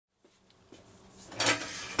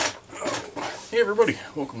Hey everybody,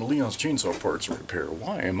 welcome to Leon's Chainsaw Parts Repair.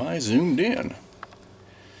 Why am I zoomed in?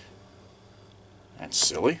 That's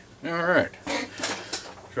silly. Alright,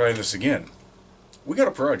 try this again. We got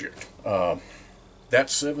a project. That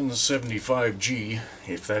 775G,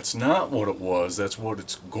 if that's not what it was, that's what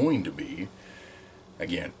it's going to be.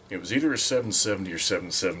 Again, it was either a 770 or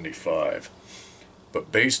 775. But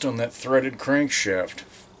based on that threaded crankshaft,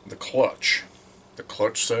 the clutch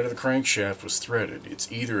side of the crankshaft was threaded.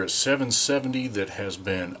 It's either a 770 that has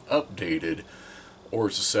been updated or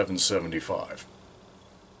it's a 775.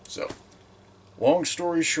 So, long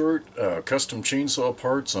story short, custom chainsaw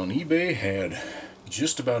parts on eBay had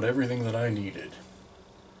just about everything that I needed.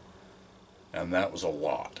 And that was a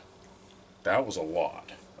lot. That was a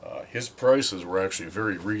lot. His prices were actually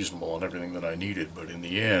very reasonable on everything that I needed, but in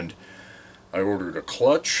the end, I ordered a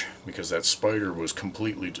clutch because that spider was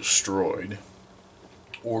completely destroyed.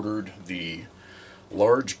 Ordered the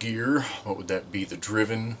large gear. What would that be? The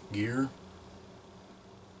driven gear?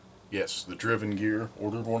 Yes, the driven gear.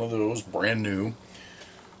 Ordered one of those, brand new.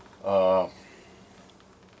 The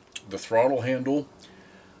throttle handle,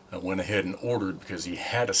 I went ahead and ordered because he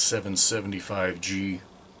had a 775G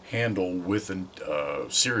handle with a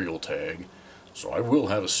serial tag. So I will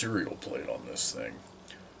have a serial plate on this thing.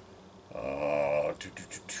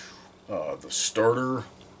 The starter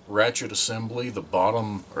ratchet assembly, the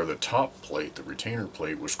bottom or the top plate, the retainer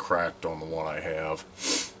plate, was cracked on the one I have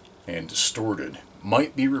and distorted.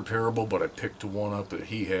 Might be repairable, but I picked one up that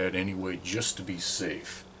he had anyway just to be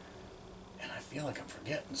safe. And I feel like I'm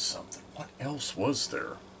forgetting something. What else was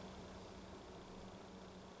there?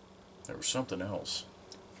 There was something else.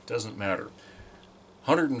 Doesn't matter.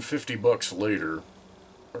 150 bucks later,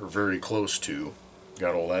 or very close to,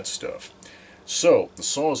 got all that stuff. So, the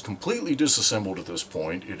saw is completely disassembled at this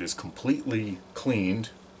point. It is completely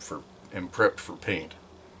cleaned and prepped for paint.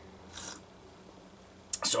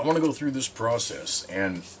 So I want to go through this process,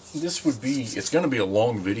 and it's going to be a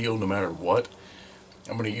long video no matter what.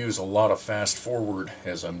 I'm going to use a lot of fast forward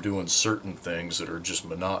as I'm doing certain things that are just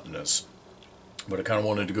monotonous. But I kind of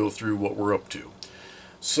wanted to go through what we're up to.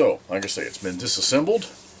 So, like I say, it's been disassembled.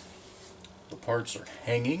 The parts are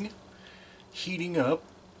hanging, heating up.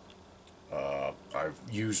 I've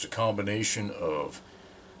used a combination of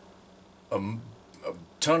a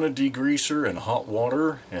ton of degreaser and hot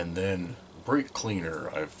water, and then brake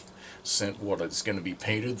cleaner. I've sent what is going to be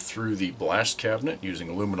painted through the blast cabinet using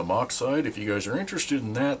aluminum oxide. If you guys are interested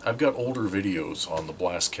in that, I've got older videos on the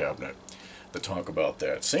blast cabinet that talk about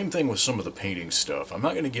that. Same thing with some of the painting stuff. I'm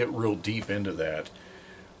not going to get real deep into that.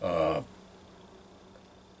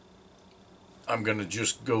 I'm going to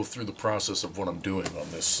just go through the process of what I'm doing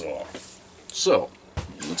on this saw. So,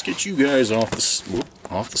 let's get you guys off the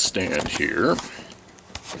stand here.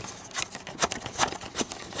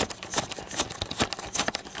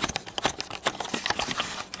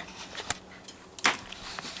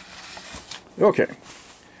 Okay.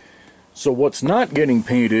 So what's not getting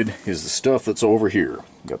painted is the stuff that's over here.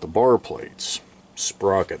 You got the bar plates,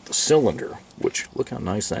 sprocket, the cylinder, which look how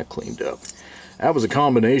nice that cleaned up. That was a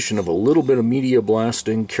combination of a little bit of media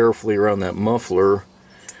blasting carefully around that muffler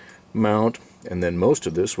mount, and then most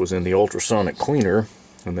of this was in the ultrasonic cleaner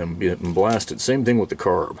and then getting blasted. Same thing with the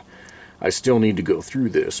carb. I still need to go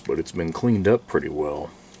through this, but it's been cleaned up pretty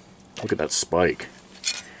well. Look at that spike.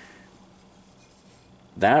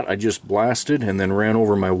 That I just blasted and then ran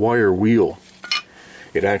over my wire wheel.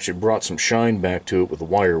 It actually brought some shine back to it with the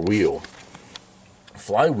wire wheel.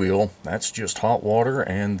 Flywheel, that's just hot water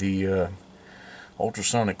and the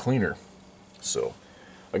ultrasonic cleaner. So,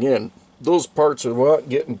 again, those parts are not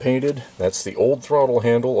getting painted. That's the old throttle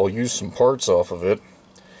handle. I'll use some parts off of it,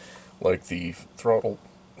 like the throttle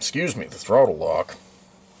lock.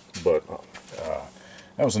 But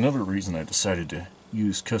that was another reason I decided to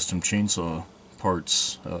use custom chainsaw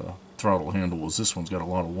parts throttle handle, was this one's got a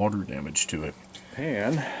lot of water damage to it.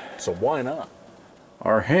 And so why not?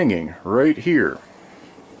 Are hanging right here.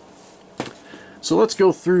 So let's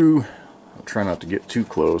go through. I'll try not to get too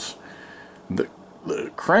close.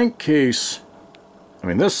 The crankcase, I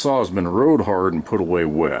mean, this saw has been rode hard and put away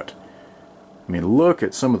wet. I mean, look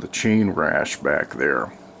at some of the chain rash back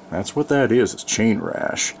there. That's what that is, it's chain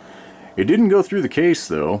rash. It didn't go through the case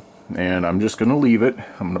though, and I'm just going to leave it.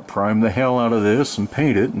 I'm going to prime the hell out of this and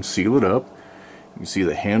paint it and seal it up. You can see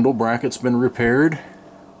the handle bracket's been repaired.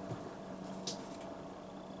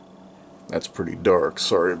 That's pretty dark,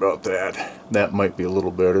 sorry about that. That might be a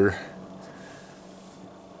little better.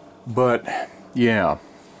 But, yeah.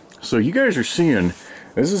 So you guys are seeing,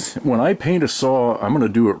 this is, when I paint a saw, I'm going to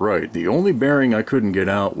do it right. The only bearing I couldn't get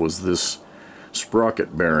out was this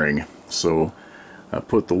sprocket bearing. So I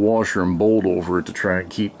put the washer and bolt over it to try and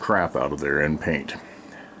keep crap out of there and paint.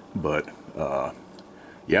 But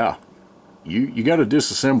yeah, you got to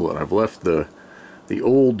disassemble it. I've left the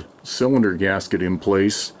old cylinder gasket in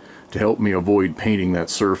place to help me avoid painting that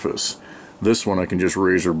surface. This one I can just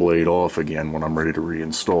razor blade off again when I'm ready to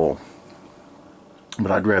reinstall. But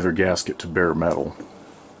I'd rather gasket to bare metal.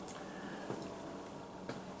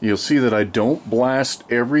 You'll see that I don't blast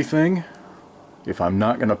everything. If I'm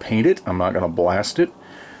not going to paint it, I'm not going to blast it.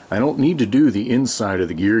 I don't need to do the inside of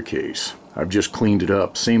the gear case. I've just cleaned it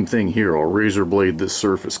up. Same thing here. I'll razor blade this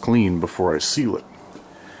surface clean before I seal it.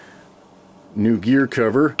 New gear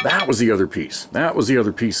cover. That was the other piece. That was the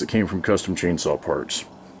other piece that came from Custom Chainsaw Parts.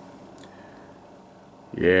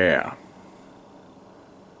 Yeah.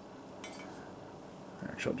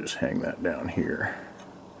 Actually, I'll just hang that down here.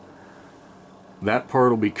 That part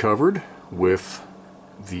will be covered with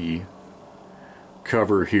the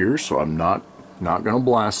cover here, so I'm not going to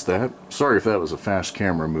blast that. Sorry if that was a fast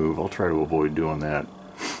camera move. I'll try to avoid doing that.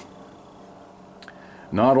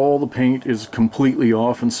 Not all the paint is completely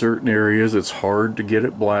off in certain areas. It's hard to get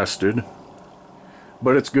it blasted,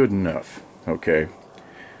 but it's good enough. Okay,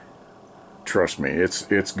 trust me,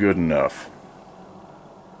 it's good enough.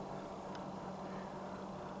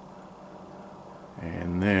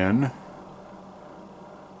 And then,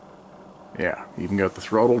 yeah, even got the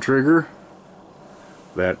throttle trigger.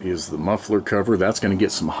 That is the muffler cover. That's going to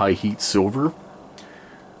get some high heat silver.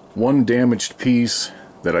 One damaged piece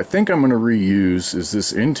that I think I'm going to reuse is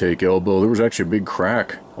this intake elbow. There was actually a big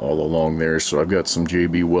crack all along there, so I've got some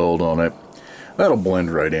JB weld on it. That'll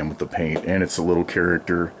blend right in with the paint, and it's a little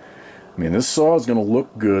character. I mean, this saw is going to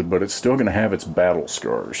look good, but it's still going to have its battle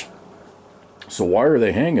scars. So why are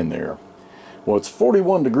they hanging there? Well, it's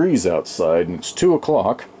 41 degrees outside, and it's 2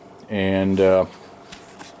 o'clock, and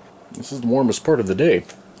this is the warmest part of the day.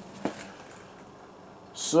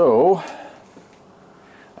 So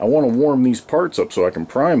I want to warm these parts up so I can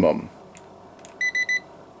prime them.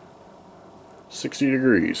 60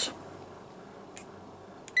 degrees.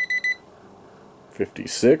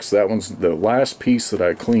 56, that one's the last piece that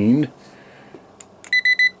I cleaned.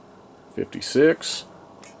 56.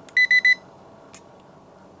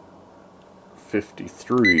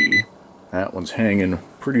 53. That one's hanging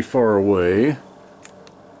pretty far away.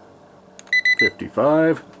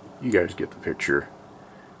 55. You guys get the picture.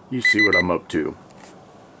 You see what I'm up to.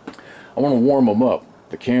 I want to warm them up.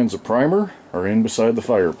 The cans of primer are in beside the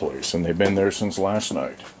fireplace, and they've been there since last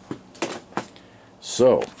night.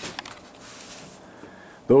 So,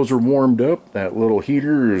 those are warmed up. That little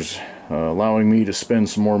heater is allowing me to spend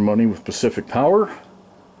some more money with Pacific Power.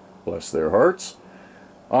 Bless their hearts.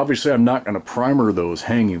 Obviously, I'm not going to primer those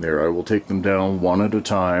hanging there. I will take them down one at a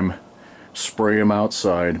time, spray them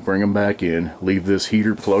outside, bring them back in, leave this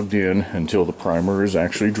heater plugged in until the primer is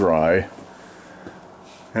actually dry,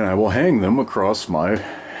 and I will hang them across my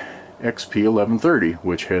XP 1130,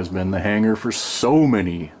 which has been the hanger for so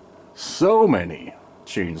many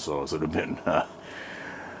chainsaws that have been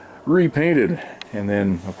repainted. And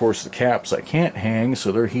then, of course, the caps I can't hang,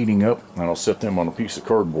 so they're heating up, and I'll set them on a piece of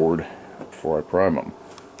cardboard before I prime them.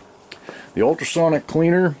 The ultrasonic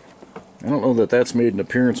cleaner, I don't know that that's made an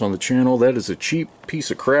appearance on the channel. That is a cheap piece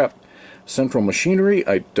of crap central machinery.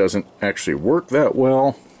 It doesn't actually work that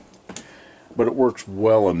well, but it works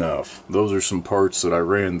well enough. Those are some parts that I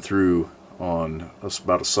ran through on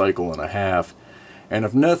about a cycle and a half, and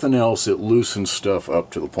if nothing else, it loosens stuff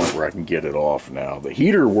up to the point where I can get it off now. The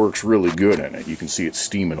heater works really good in it. You can see it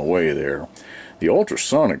steaming away there. The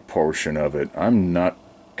ultrasonic portion of it, I'm not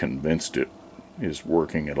convinced it is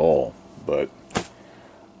working at all, but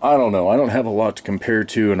I don't know. I don't have a lot to compare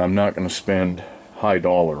to, and I'm not going to spend high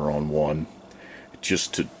dollar on one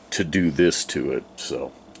just to do this to it.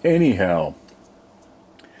 So anyhow,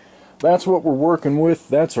 that's what we're working with.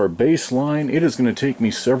 That's our baseline. It is going to take me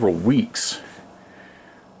several weeks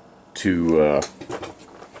to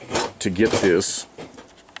get this,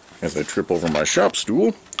 as I trip over my shop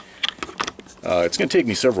stool. It's going to take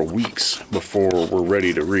me several weeks before we're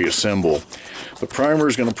ready to reassemble. The primer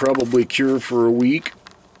is going to probably cure for a week,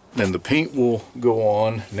 and the paint will go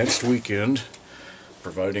on next weekend,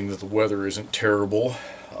 providing that the weather isn't terrible.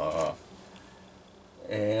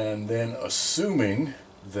 And then assuming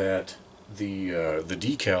that the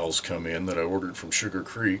decals come in that I ordered from Sugar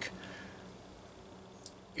Creek,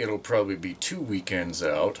 it'll probably be 2 weekends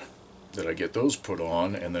out that I get those put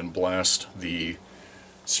on, and then blast the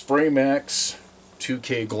Spray Max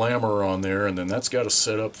 2K Glamour on there, and then that's got to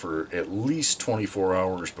set up for at least 24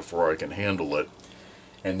 hours before I can handle it,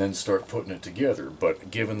 and then start putting it together.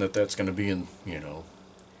 But given that that's going to be in, you know,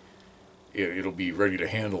 it'll be ready to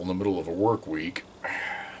handle in the middle of a work week.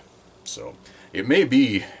 So it may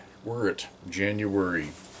be, we're at January,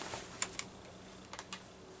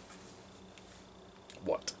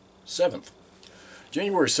 what, 7th.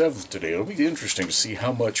 January 7th today. It'll be interesting to see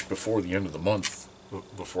how much before the end of the month,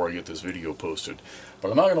 before I get this video posted.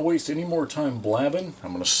 But I'm not going to waste any more time blabbing.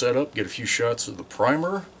 I'm going to set up, get a few shots of the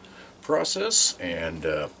primer process, and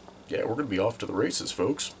yeah, we're going to be off to the races,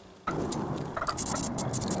 folks.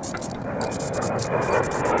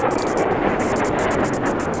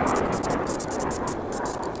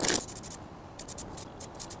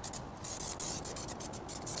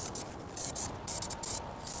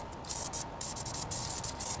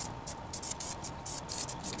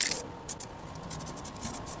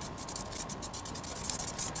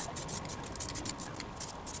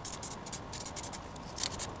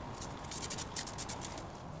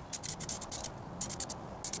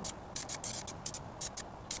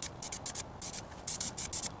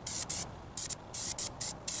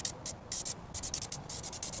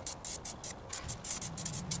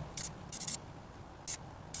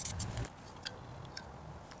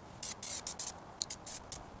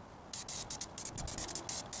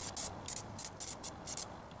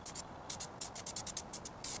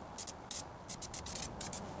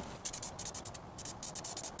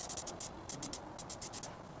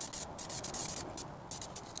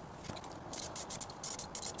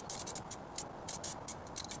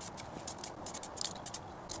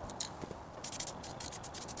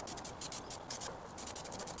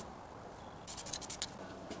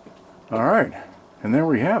 Alright, and there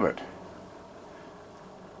we have it.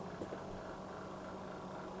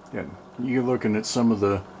 Yeah, you're looking at some of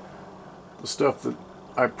the stuff that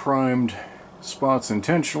I primed spots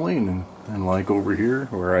intentionally, and like over here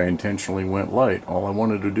where I intentionally went light. All I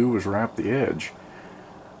wanted to do was wrap the edge.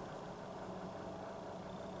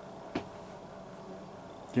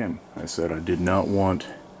 Again, I said I did not want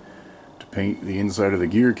to paint the inside of the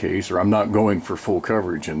gear case, or I'm not going for full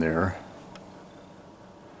coverage in there.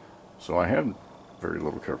 So I have very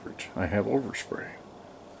little coverage. I have overspray.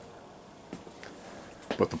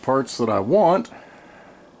 But the parts that I want,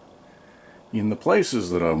 in the places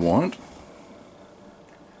that I want,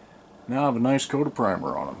 now I have a nice coat of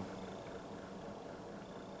primer on them.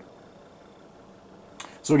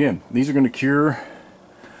 So again, these are going to cure.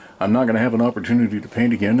 I'm not going to have an opportunity to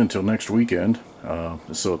paint again until next weekend.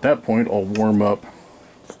 So at that point, I'll warm up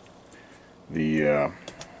the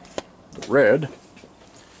red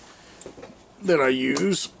that I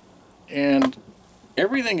use, and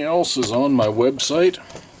everything else is on my website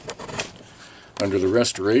under the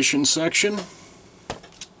restoration section,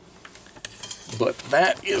 but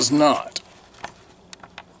that is not.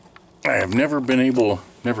 I have never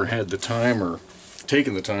had the time or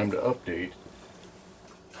taken the time to update.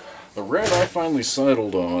 The red I finally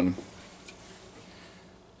settled on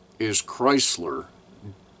is Chrysler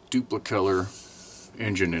Duplicolor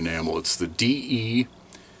engine enamel. It's the DE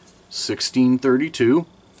 1632.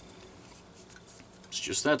 It's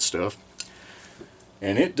just that stuff,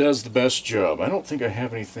 and it does the best job. I don't think I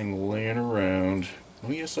have anything laying around.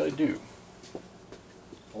 Oh yes, I do.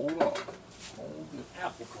 Hold on. Hold the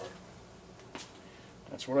apple cart.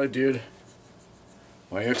 That's what I did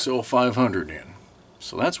my XL500 in.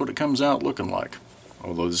 So that's what it comes out looking like,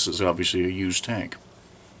 although this is obviously a used tank.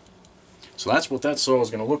 So that's what that saw is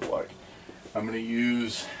going to look like. I'm going to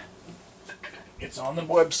use, it's on the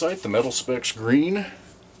website, the Metal Specs Green,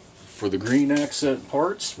 for the green accent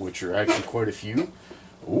parts, which are actually quite a few.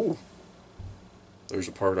 Ooh, there's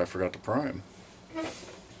a part I forgot to prime,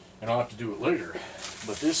 and I'll have to do it later.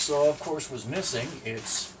 But this saw, of course, was missing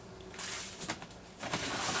its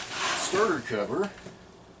starter cover.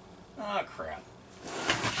 Ah, crap.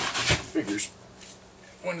 Figures.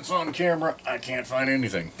 When it's on camera, I can't find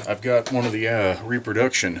anything. I've got one of the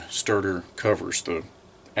reproduction starter covers, the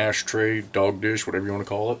ashtray, dog dish, whatever you want to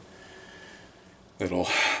call it.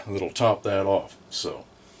 That'll top that off. So,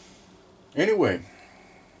 anyway,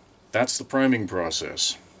 that's the priming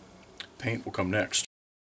process. Paint will come next.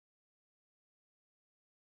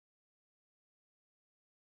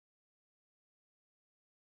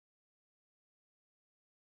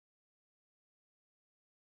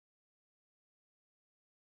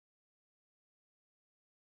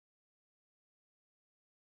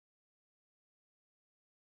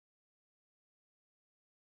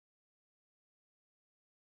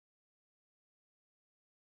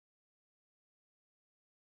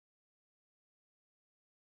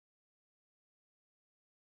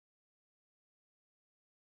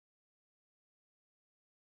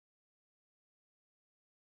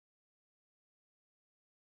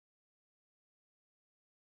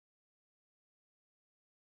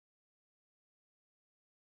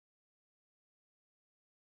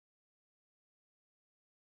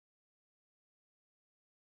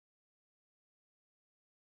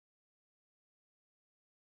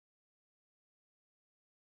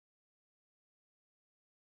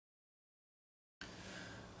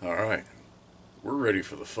 Alright, we're ready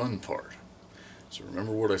for the fun part. So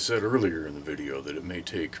remember what I said earlier in the video, that it may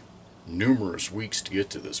take numerous weeks to get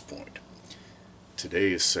to this point.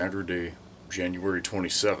 Today is Saturday, January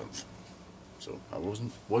 27th. So I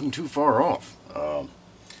wasn't too far off.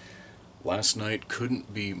 Last night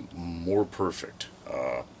couldn't be more perfect.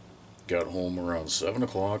 Got home around 7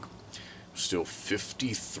 o'clock. Still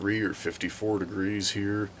 53 or 54 degrees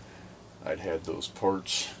here. I'd had those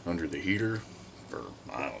parts under the heater for,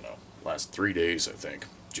 I don't know, last 3 days I think.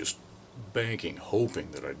 Just banking,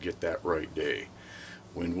 hoping that I'd get that right day.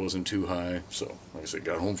 Wind wasn't too high, so like I said,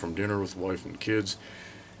 got home from dinner with the wife and kids.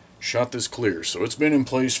 Shot this clear, so it's been in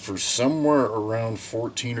place for somewhere around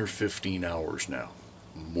 14 or 15 hours now.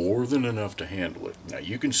 More than enough to handle it. Now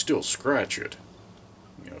you can still scratch it.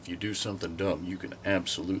 You know, if you do something dumb, you can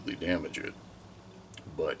absolutely damage it.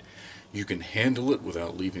 But you can handle it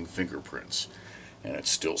without leaving fingerprints. And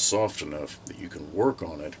it's still soft enough that you can work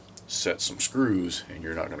on it, set some screws, and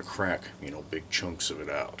you're not going to crack, you know, big chunks of it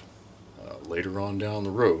out. Later on down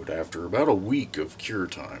the road, after about a week of cure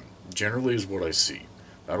time, generally is what I see.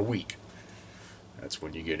 About a week. That's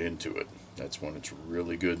when you get into it. That's when it's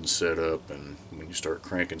really good and set up, and when you start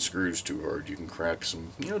cranking screws too hard, you can crack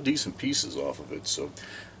some, you know, decent pieces off of it. So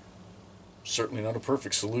certainly not a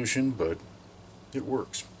perfect solution, but it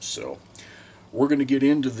works. So we're going to get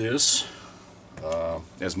into this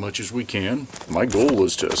as much as we can. My goal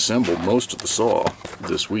is to assemble most of the saw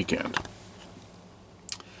this weekend.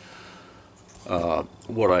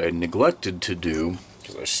 What I neglected to do,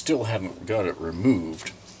 because I still haven't got it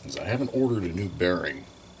removed, is I haven't ordered a new bearing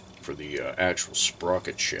for the actual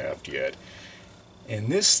sprocket shaft yet. And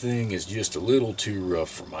this thing is just a little too rough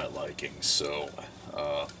for my liking, so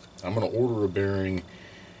I'm going to order a bearing,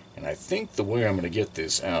 and I think the way I'm going to get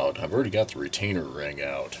this out, I've already got the retainer ring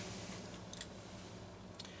out.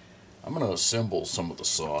 I'm going to assemble some of the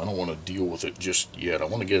saw. I don't want to deal with it just yet. I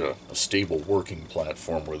want to get a stable working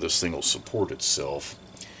platform where this thing will support itself.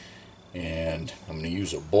 And I'm going to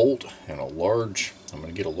use a bolt and I'm going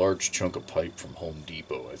to get a large chunk of pipe from Home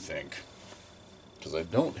Depot, I think. Because I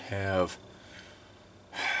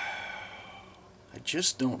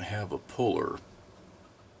just don't have a puller.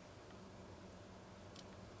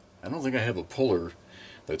 I don't think I have a puller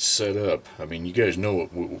that's set up. I mean, you guys know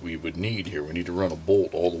what we would need here. We need to run a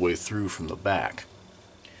bolt all the way through from the back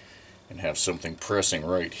and have something pressing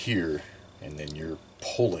right here, and then you're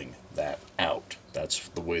pulling that out. That's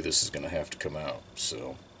the way this is going to have to come out.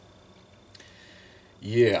 So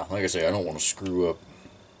yeah, like I say, I don't want to screw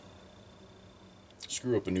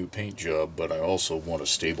up a new paint job, but I also want a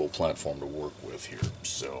stable platform to work with here.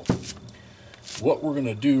 So what we're going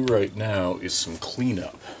to do right now is some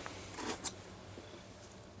cleanup.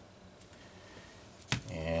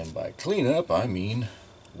 And by cleanup, I mean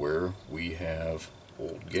where we have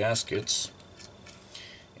old gaskets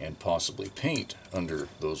and possibly paint under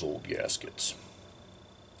those old gaskets.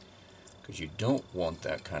 Because you don't want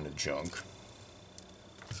that kind of junk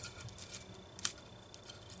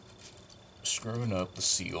screwing up the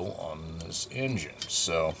seal on this engine.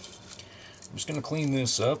 So I'm just going to clean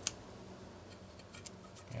this up,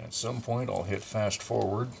 and at some point I'll hit fast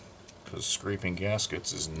forward, because scraping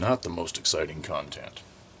gaskets is not the most exciting content.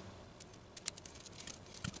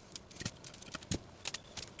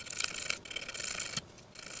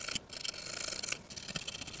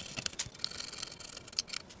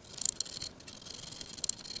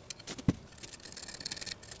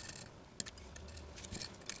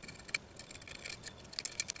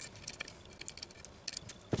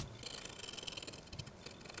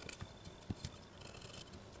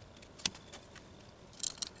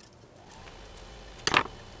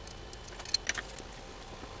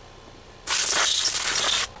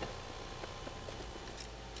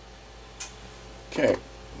 Okay,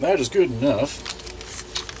 that is good enough.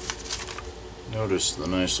 Notice the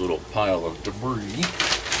nice little pile of debris.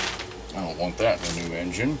 I don't want that in a new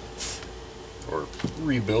engine. Or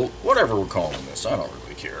rebuilt, whatever we're calling this, I don't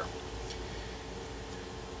really care.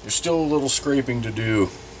 There's still a little scraping to do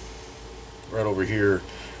right over here.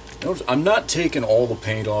 Notice I'm not taking all the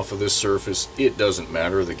paint off of this surface. It doesn't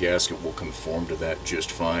matter, the gasket will conform to that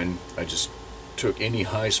just fine. I just took any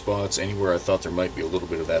high spots, anywhere I thought there might be a little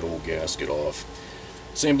bit of that old gasket off.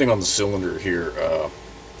 Same thing on the cylinder here,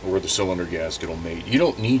 where the cylinder gasket will mate. You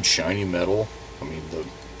don't need shiny metal. I mean,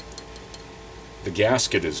 the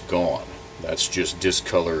gasket is gone. That's just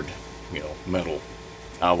discolored, you know, metal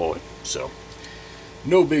alloy. So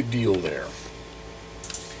no big deal there.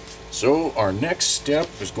 So our next step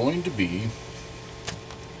is going to be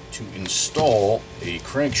to install a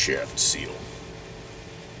crankshaft seal.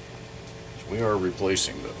 we are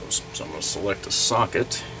replacing those. So I'm going to select a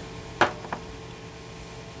socket.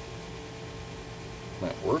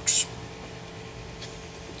 That works.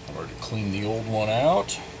 I've already cleaned the old one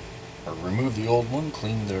out, or removed the old one,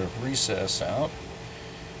 cleaned the recess out.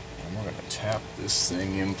 And we're going to tap this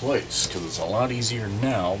thing in place, because it's a lot easier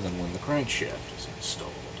now than when the crankshaft is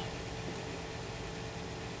installed.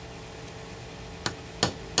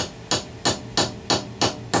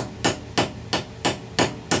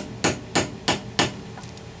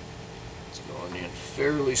 It's going in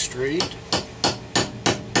fairly straight.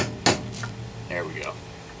 There we go.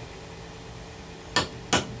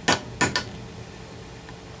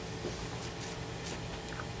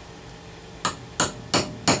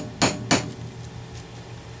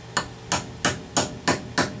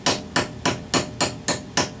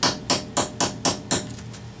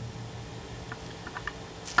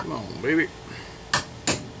 Come on, baby.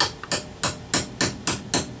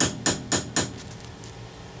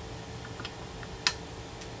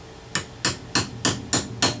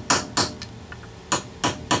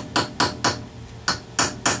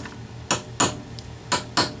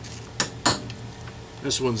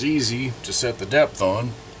 This one's easy to set the depth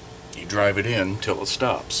on. You drive it in till it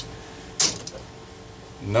stops.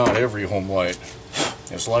 Not every Homelite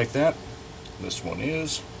is like that. This one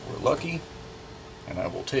is. We're lucky, and I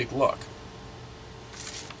will take luck.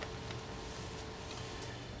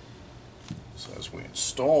 So as we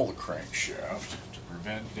install the crankshaft, to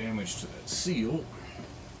prevent damage to that seal,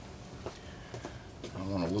 I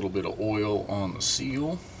want a little bit of oil on the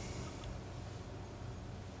seal.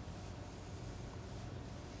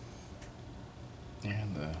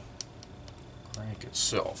 And the crank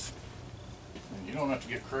itself. And you don't have to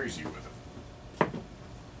get crazy with it.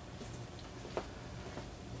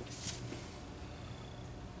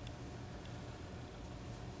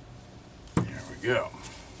 There we go.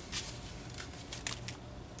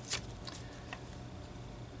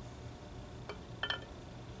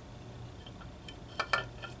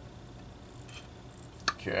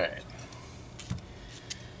 Okay.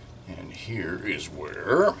 And here is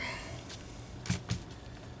where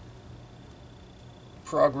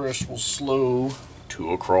progress will slow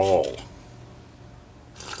to a crawl.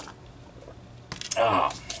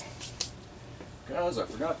 Guys, I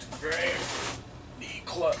forgot to grab the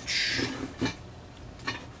clutch.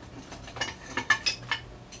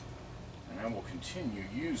 And I will continue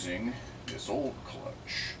using this old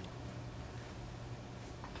clutch.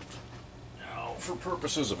 Now, for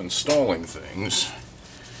purposes of installing things,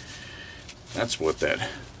 that's what that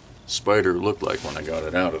spider looked like when I got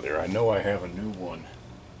it out of there. I know I have a new one.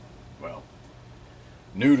 Well,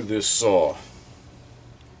 new to this saw.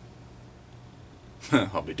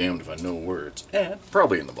 I'll be damned if I know where it's at.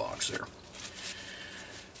 Probably in the box there.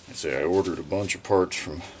 I say I ordered a bunch of parts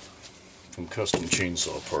from Custom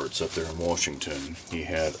Chainsaw Parts up there in Washington. He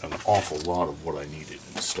had an awful lot of what I needed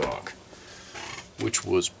in stock, which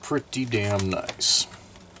was pretty damn nice.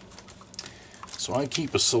 So I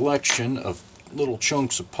keep a selection of little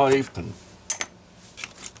chunks of pipe and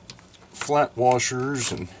flat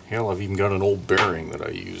washers, and hell, I've even got an old bearing that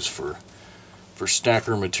I use for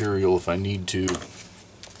stacker material if I need to.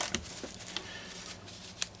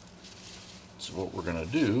 So what we're going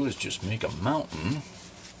to do is just make a mountain.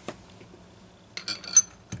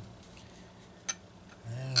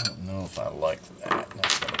 I don't know if I like that.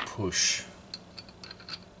 That's going to push.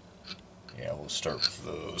 Yeah, we'll start with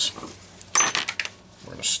those.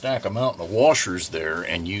 We're going to stack a mountain of washers there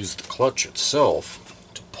and use the clutch itself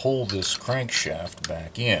to pull this crankshaft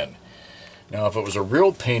back in. Now, if it was a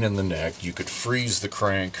real pain in the neck, you could freeze the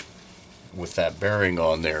crank with that bearing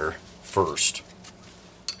on there first.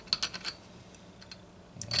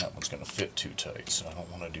 That one's going to fit too tight, so I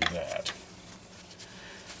don't want to do that.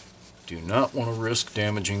 Do not want to risk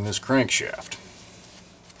damaging this crankshaft.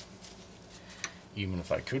 Even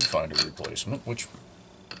if I could find a replacement, which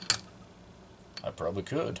I probably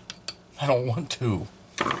could. I don't want to.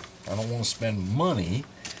 I don't want to spend money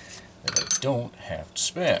that I don't have to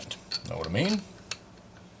spend. Know what I mean?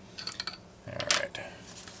 Alright.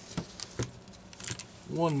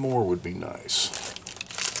 One more would be nice.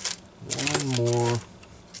 One more.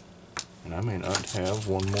 And I may not have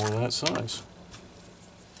one more that size.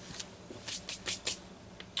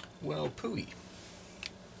 Well, pooey.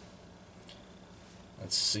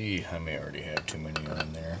 Let's see. I may already have too many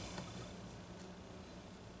on there.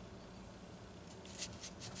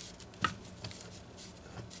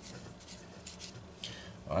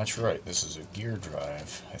 Oh, that's right, this is a gear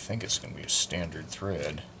drive. I think it's going to be a standard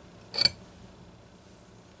thread.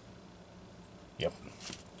 Yep.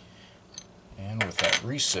 And with that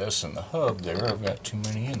recess in the hub there, I've got too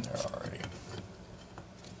many in there already.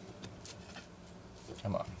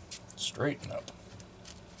 straighten up.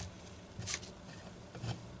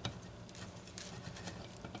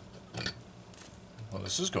 Well,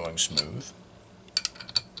 this is going smooth.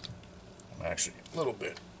 I'm actually a little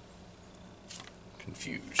bit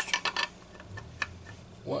confused.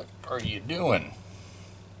 What are you doing?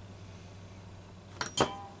 To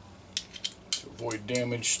avoid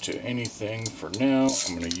damage to anything for now,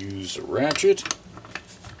 I'm going to use a ratchet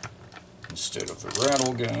instead of the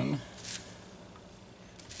rattle gun.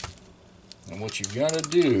 And what you've got to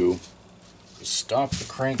do is stop the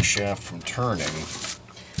crankshaft from turning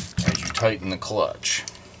as you tighten the clutch.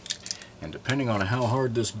 And depending on how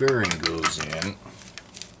hard this bearing goes in,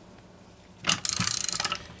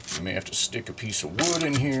 you may have to stick a piece of wood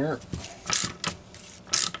in here,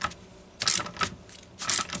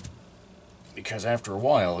 because after a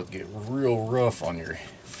while it gets real rough on your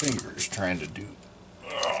fingers trying to do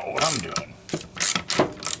what I'm doing.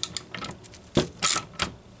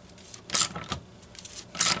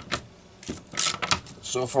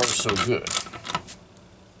 So far so good.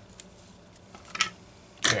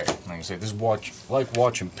 Okay, like I say, this is like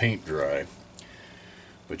watching paint dry.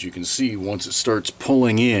 But you can see once it starts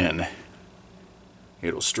pulling in,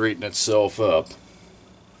 it'll straighten itself up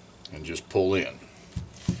and just pull in.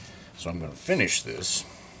 So I'm going to finish this.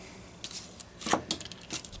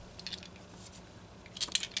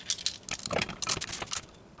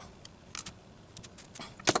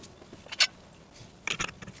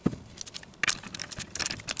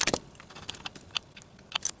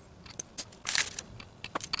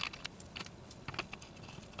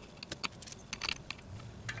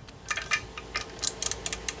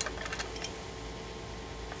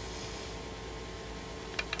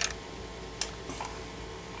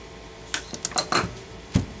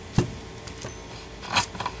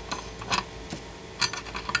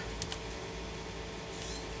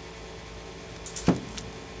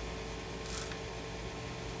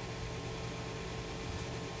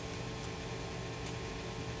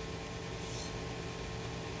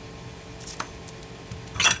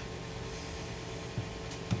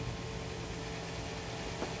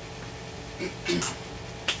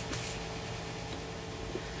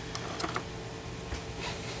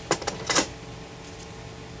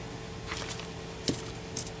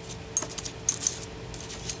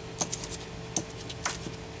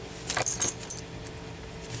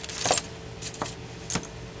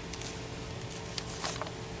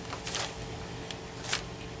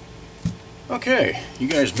 Okay, you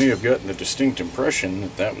guys may have gotten the distinct impression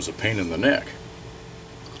that that was a pain in the neck.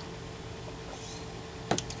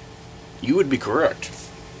 You would be correct.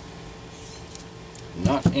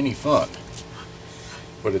 Not any fun.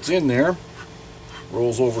 But it's in there,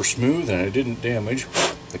 rolls over smooth, and I didn't damage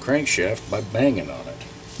the crankshaft by banging on it.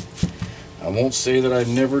 I won't say that I've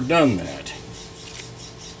never done that.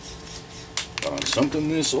 But on something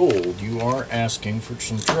this old, you are asking for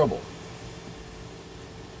some trouble.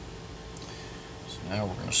 Now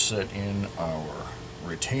we're going to set in our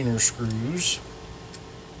retainer screws.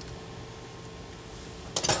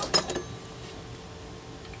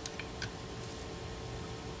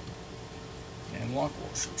 And lock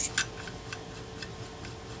washers.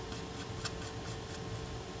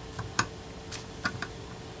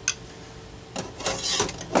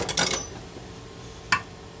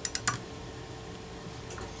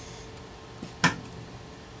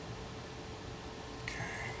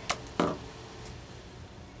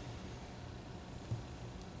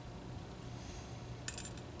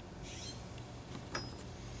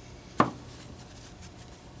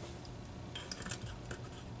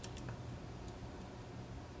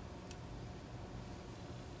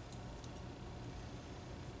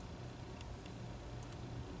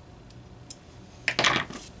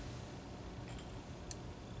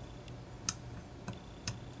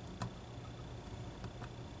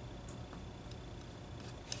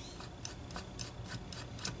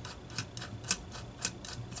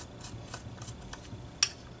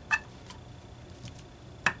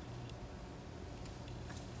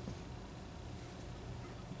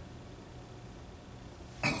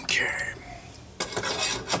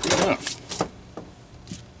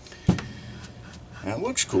 That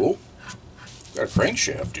looks cool. Got a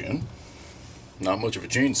crankshaft in. Not much of a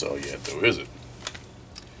chainsaw yet, though, is it?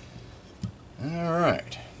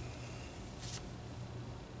 Alright.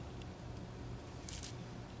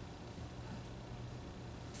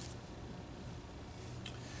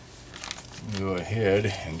 Go ahead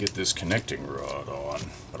and get this connecting rod on,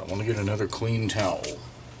 but I want to get another clean towel.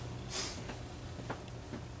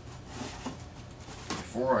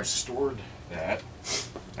 Before I stored that,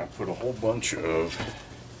 I put a whole bunch of,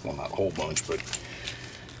 well, not a whole bunch, but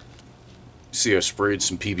see I sprayed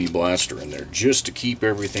some PB Blaster in there just to keep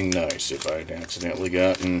everything nice. If I'd accidentally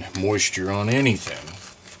gotten moisture on anything,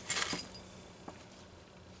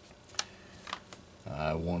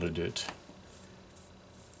 I wanted it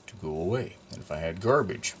to go away. And if I had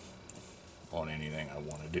garbage on anything, I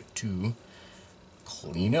wanted it to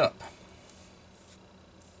clean up.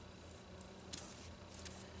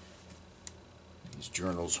 These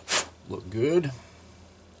journals look good.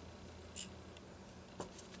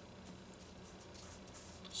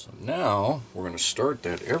 So now we're going to start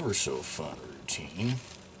that ever so fun routine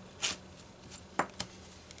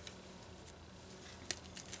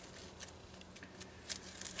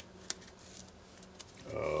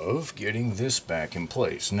of getting this back in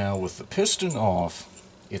place. Now with the piston off,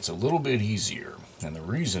 it's a little bit easier, and the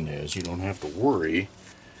reason is you don't have to worry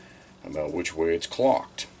about which way it's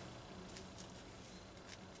clocked.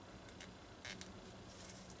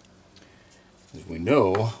 As we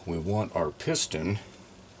know, we want our piston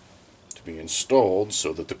to be installed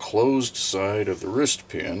so that the closed side of the wrist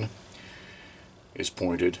pin is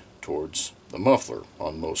pointed towards the muffler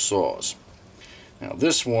on most saws. Now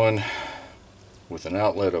this one, with an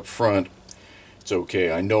outlet up front, it's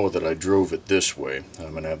okay. I know that I drove it this way.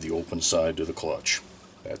 I'm going to have the open side to the clutch.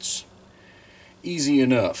 That's easy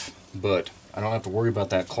enough, but I don't have to worry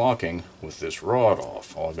about that clocking with this rod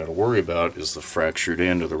off. All I've got to worry about is the fractured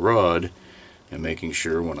end of the rod and making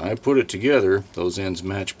sure when I put it together, those ends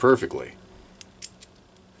match perfectly.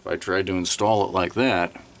 If I tried to install it like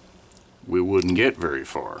that, we wouldn't get very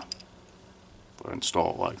far. If I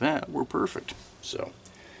install it like that, we're perfect. So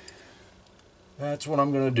that's what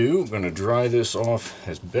I'm going to do. I'm going to dry this off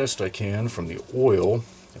as best I can from the oil,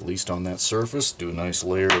 at least on that surface. Do a nice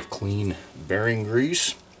layer of clean bearing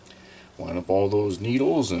grease. Line up all those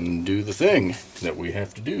needles and do the thing that we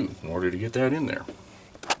have to do in order to get that in there.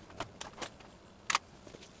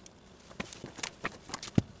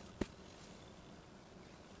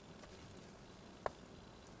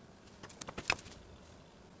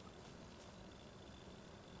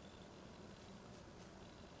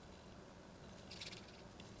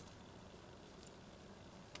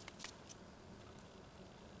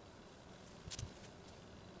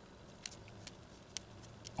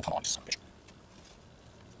 Come on, son of a bitch.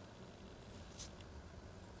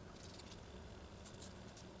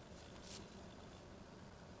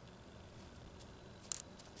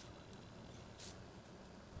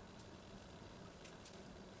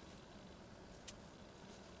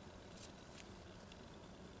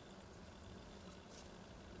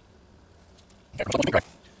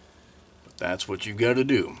 But that's what you got to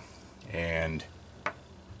do. And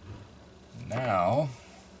now,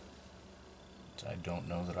 I don't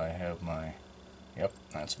know that I have my, yep,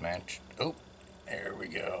 that's matched. Oh, there we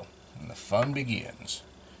go. And the fun begins.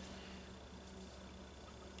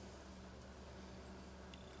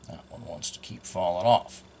 That one wants to keep falling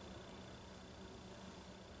off.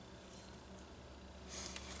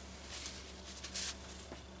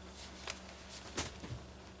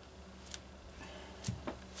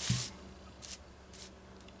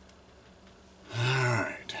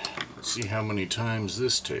 Alright, let's see how many times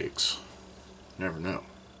this takes. Never know.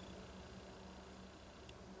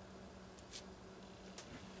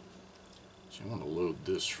 So I want to load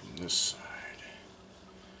this from this side.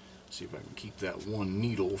 See if I can keep that one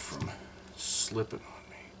needle from slipping on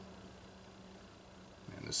me.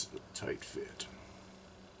 Man, this is a tight fit.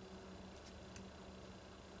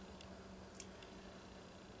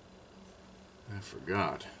 I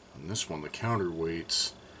forgot. On this one, the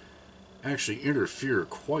counterweights actually interfere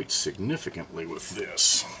quite significantly with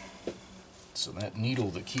this. So that needle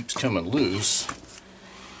that keeps coming loose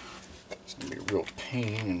is going to be a real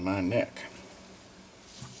pain in my neck.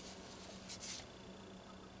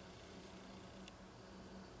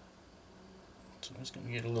 So I'm just going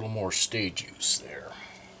to get a little more stay juice there.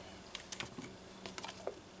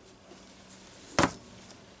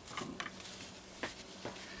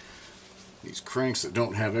 These cranks that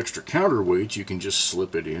don't have extra counterweights, you can just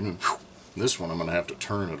slip it in. And this one I'm going to have to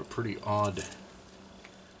turn at a pretty odd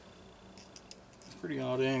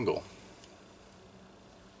angle.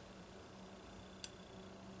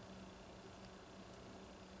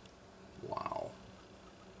 Wow.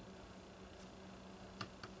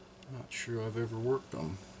 Not sure I've ever worked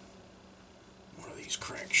on one of these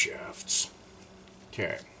crankshafts.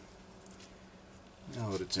 Okay.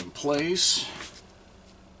 Now that it's in place.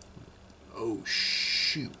 Oh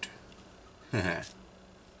shoot.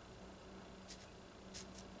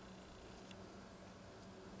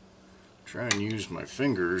 Try and use my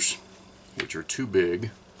fingers, which are too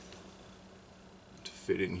big to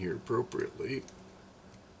fit in here appropriately,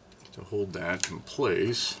 to hold that in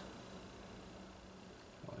place.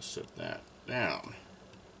 Set that down.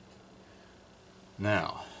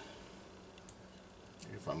 Now,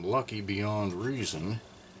 if I'm lucky beyond reason,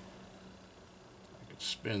 I could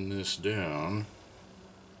spin this down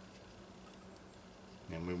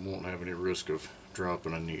and we won't have any risk of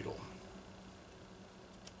dropping a needle.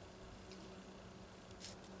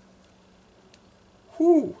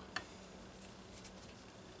 Whew!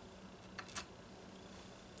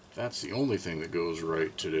 That's the only thing that goes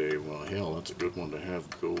right today. Well, hell, that's a good one to have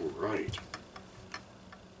go right.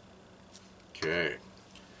 Okay.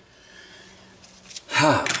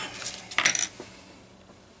 I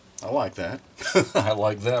like that. I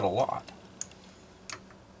like that a lot.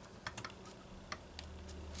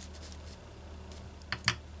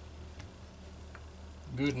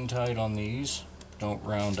 Good and tight on these. Don't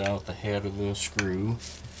round out the head of the screw.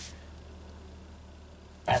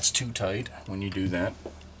 That's too tight when you do that.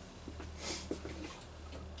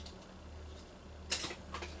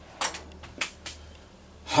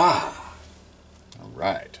 Ha!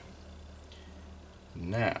 Alright.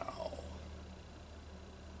 Now,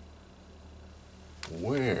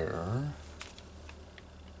 where...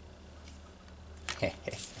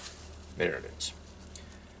 There it is.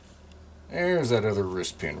 There's that other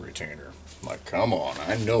wrist pin retainer. Like, come on,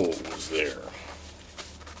 I know it was there.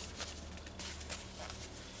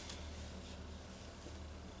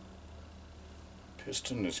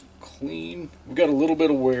 Piston is clean. We've got a little bit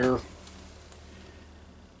of wear.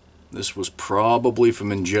 This was probably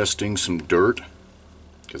from ingesting some dirt,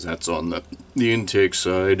 because that's on the intake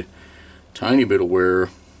side. Tiny bit of wear.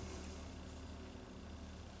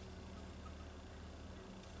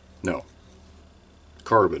 No.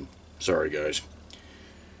 Carbon. Sorry, guys.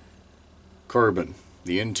 Carbon.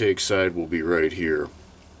 The intake side will be right here.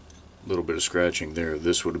 A little bit of scratching there.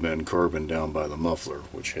 This would have been carbon down by the muffler,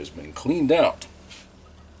 which has been cleaned out.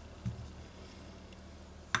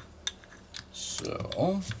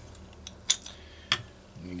 So,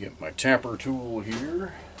 let me get my tapper tool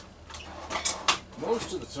here.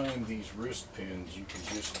 Most of the time these wrist pins, you can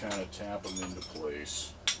just kind of tap them into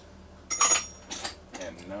place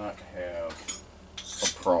and not have a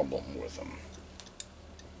problem with them.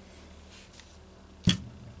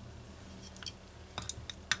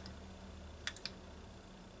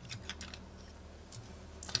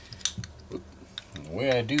 And the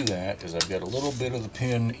way I do that is I've got a little bit of the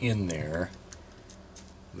pin in there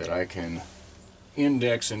that I can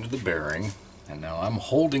index into the bearing, and now I'm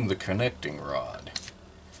holding the connecting rod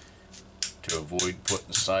to avoid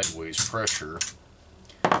putting sideways pressure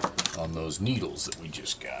on those needles that we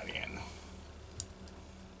just got in.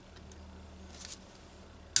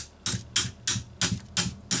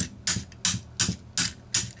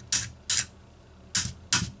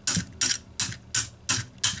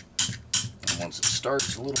 And once it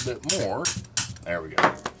starts a little bit more, there we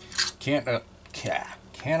go.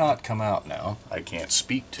 Cannot come out now. I can't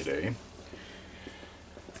speak today.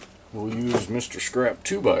 We'll use Mr. Scrap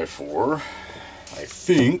 2x4, I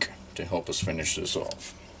think, to help us finish this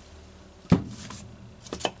off.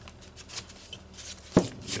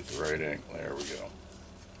 Get the right angle. There we go.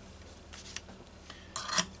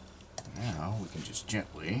 Now we can just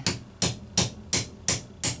gently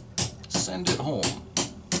send it home.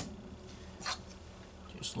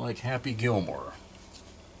 Just like Happy Gilmore.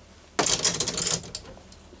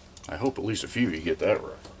 I hope at least a few of you get that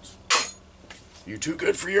reference. You too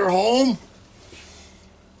good for your home?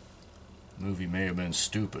 The movie may have been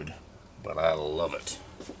stupid, but I love it.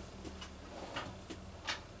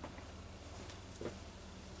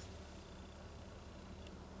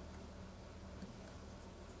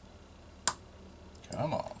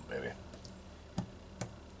 Come on, baby.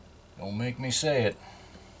 Don't make me say it.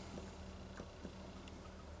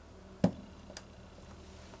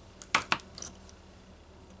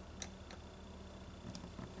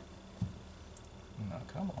 Now,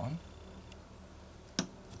 come on.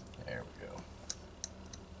 There we go.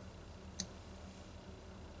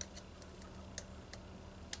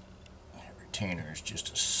 That retainer is just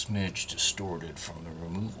a smidge distorted from the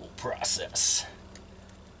removal process.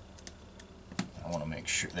 I want to make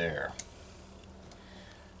sure there.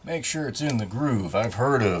 Make sure it's in the groove. I've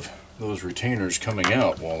heard of those retainers coming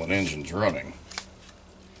out while an engine's running.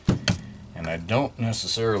 And I don't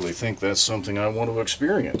necessarily think that's something I want to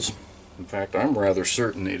experience. In fact, I'm rather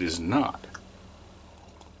certain it is not.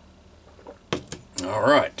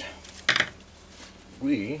 Alright.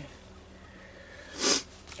 We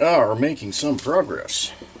are making some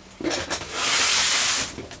progress.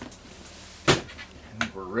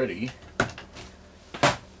 And we're ready for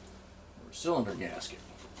a cylinder gasket.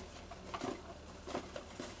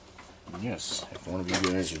 Yes, if one of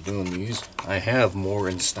you guys are doing these, I have more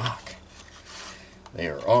in stock. They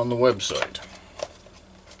are on the website.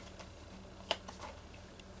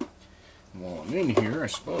 While I'm in here, I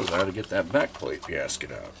suppose I ought to get that backplate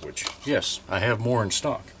gasket out, which, yes, I have more in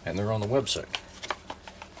stock, and they're on the website.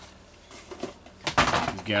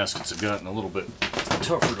 These gaskets have gotten a little bit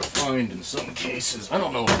tougher to find in some cases. I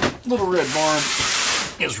don't know if Little Red Barn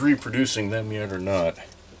is reproducing them yet or not.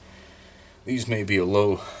 These may be a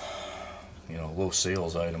low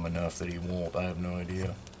sales item enough that he won't. I have no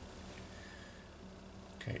idea.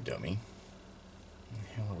 Okay, dummy. What the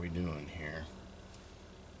hell are we doing here?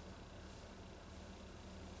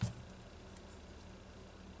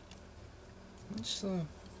 It's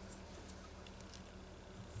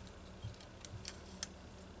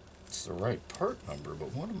the right part number,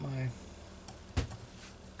 but what am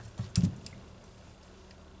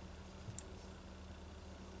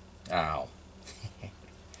I? Ow.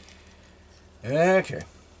 Okay.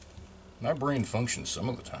 My brain functions some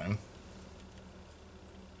of the time.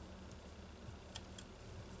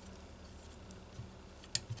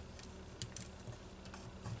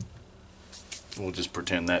 We'll just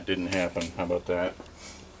pretend that didn't happen. How about that?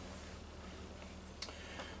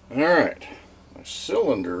 Alright. My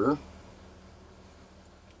cylinder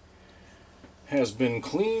has been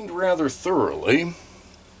cleaned rather thoroughly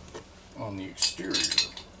on the exterior,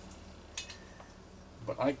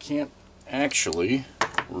 but I can't actually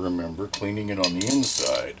remember cleaning it on the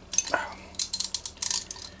inside.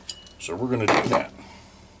 So we're going to do that.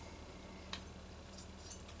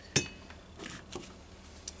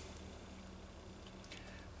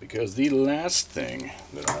 Because the last thing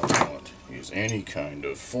that I want is any kind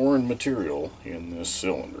of foreign material in this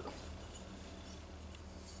cylinder.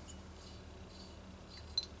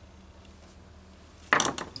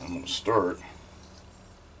 I'm going to start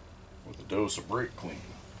with a dose of brake clean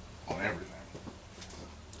on everything.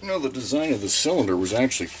 You know, the design of the cylinder was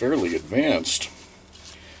actually fairly advanced,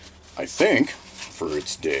 I think, for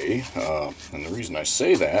its day. And the reason I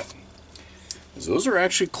say that is those are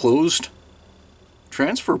actually closed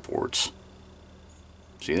transfer ports.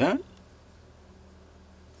 See that?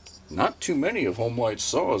 Not too many of Homelite's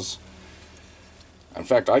saws. In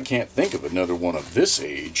fact, I can't think of another one of this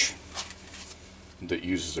age that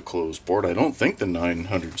uses a closed port. I don't think the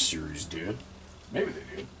 900 series did. Maybe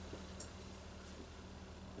they did.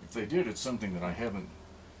 If they did, it's something that I haven't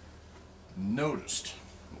noticed.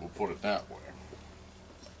 We'll put it that way.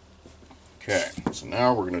 Okay, so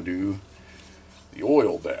now we're going to do the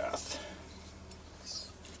oil bath.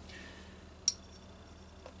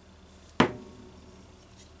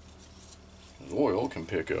 Oil can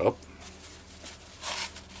pick up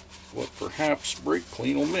what perhaps brake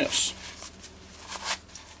clean will miss.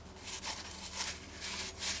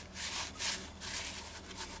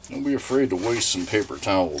 Don't be afraid to waste some paper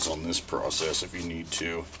towels on this process if you need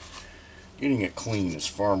to. Getting it clean is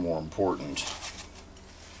far more important,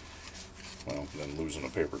 well, than losing a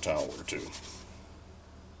paper towel or two.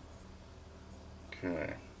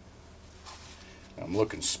 Okay. I'm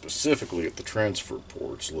looking specifically at the transfer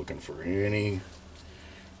ports, looking for any,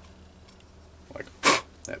 like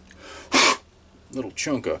that little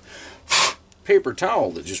chunk of paper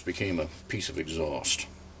towel that just became a piece of exhaust.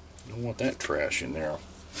 Don't want that trash in there.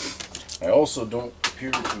 I also don't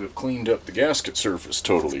appear to have cleaned up the gasket surface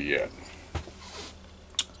totally yet.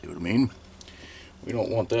 See what I mean? We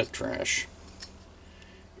don't want that trash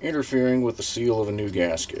interfering with the seal of a new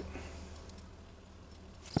gasket.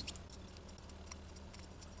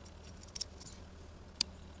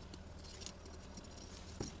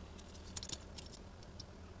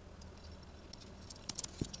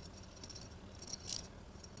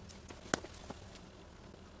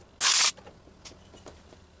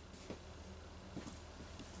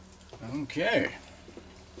 Okay,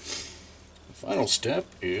 the final step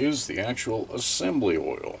is the actual assembly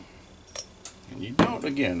oil. And you don't,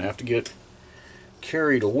 again, have to get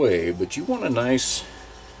carried away, but you want a nice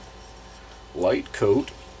light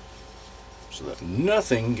coat so that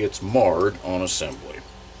nothing gets marred on assembly.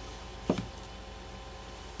 And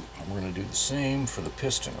we're going to do the same for the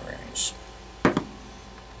piston rings.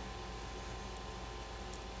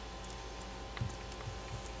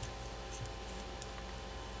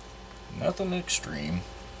 Nothing extreme.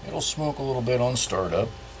 It'll smoke a little bit on startup.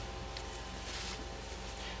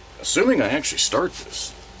 Assuming I actually start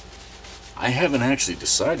this. I haven't actually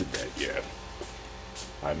decided that yet.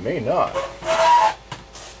 I may not.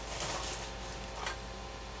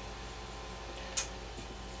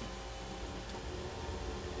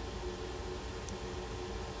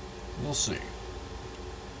 We'll see.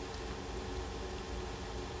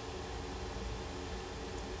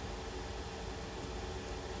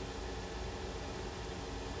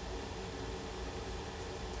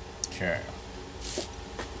 Okay.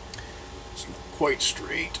 It's not quite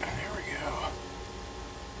straight. There we go.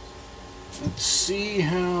 Let's see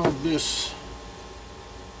how this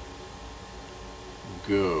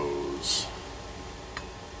goes.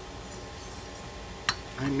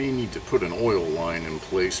 I may need to put an oil line in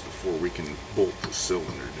place before we can bolt the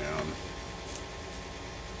cylinder down.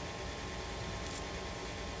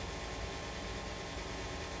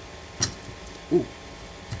 Ooh,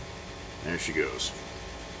 there she goes.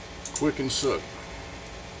 Quick and sudden.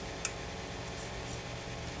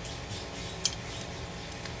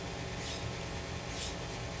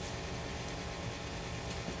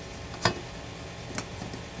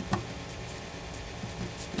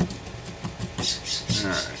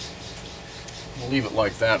 Alright, we'll leave it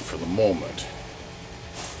like that for the moment,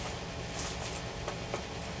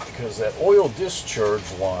 because that oil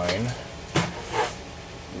discharge line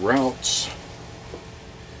routes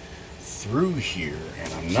through here,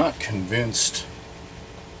 and I'm not convinced.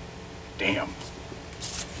 Damn.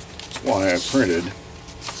 That's why I printed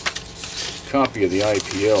a copy of the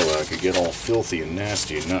IPL. I could get all filthy and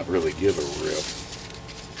nasty and not really give a rip.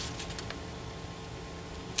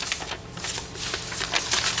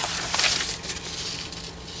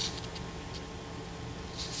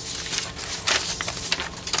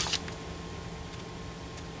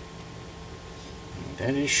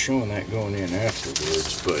 That is showing that going in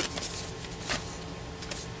afterwards, but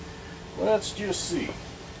let's just see.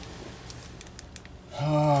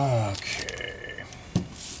 Okay.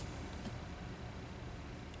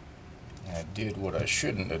 I did what I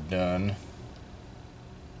shouldn't have done,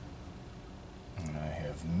 and I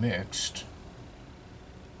have mixed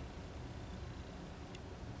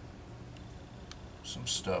some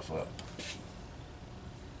stuff up.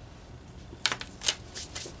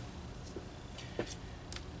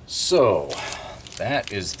 So,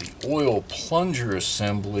 that is the oil plunger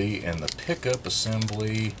assembly and the pickup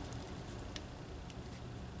assembly,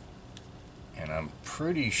 and I'm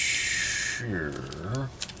pretty sure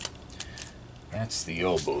that's the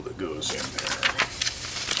elbow that goes in there.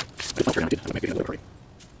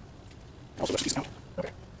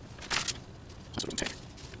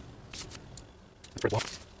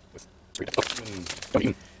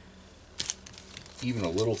 Even a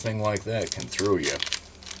little thing like that can throw you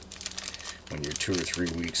when you're 2 or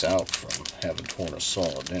 3 weeks out from having torn a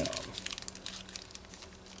saw down.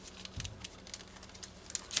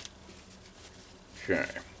 Okay.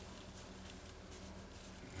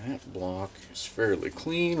 That block is fairly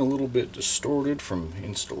clean, a little bit distorted from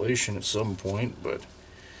installation at some point, but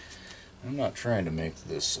I'm not trying to make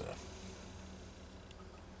this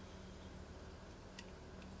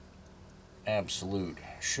absolute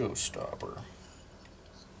showstopper.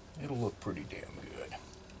 It'll look pretty damn good.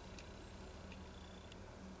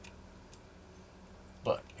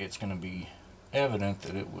 But it's going to be evident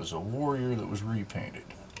that it was a Warrior that was repainted.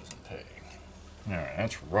 That doesn't pay. Alright,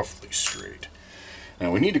 that's roughly straight. Now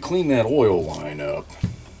we need to clean that oil line up.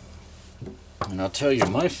 And I'll tell you,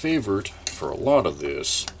 my favorite for a lot of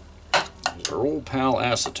this is our old pal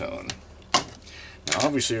acetone. Now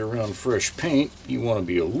obviously around fresh paint, you want to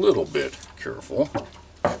be a little bit careful.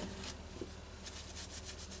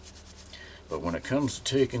 But when it comes to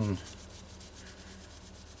taking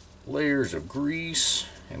layers of grease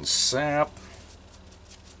and sap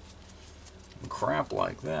and crap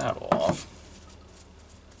like that off,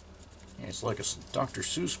 it's like a Dr.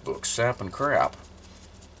 Seuss book, Sap and Crap.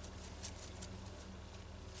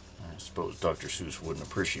 I suppose Dr. Seuss wouldn't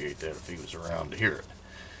appreciate that if he was around to hear it.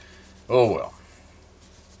 Oh well.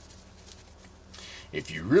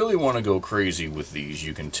 If you really want to go crazy with these,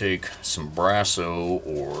 you can take some Brasso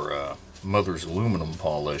or Mother's aluminum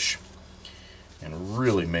polish and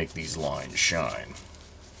really make these lines shine,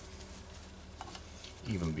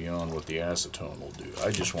 even beyond what the acetone will do.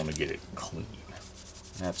 I just want to get it clean.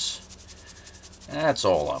 That's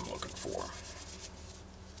all I'm looking for.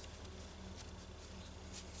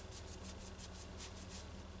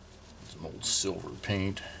 Some old silver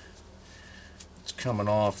paint. It's coming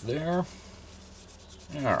off there.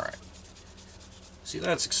 Alright. See,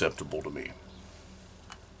 that's acceptable to me.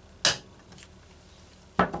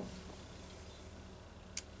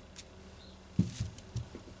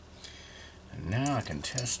 Now I can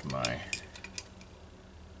test my...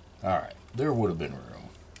 Alright, there would have been room.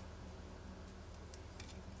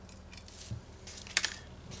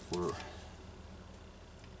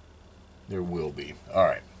 There will be.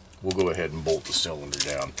 Alright, we'll go ahead and bolt the cylinder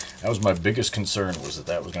down. That was my biggest concern, was that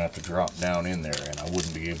that was going to have to drop down in there, and I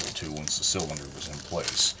wouldn't be able to once the cylinder was in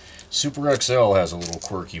place. Super XL has a little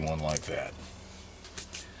quirky one like that.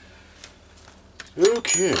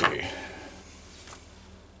 Okay.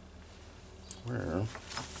 Where?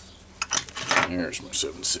 There's my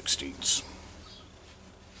 7/16.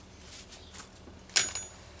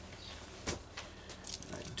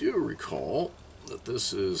 I do recall that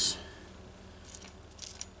this is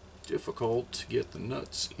difficult to get the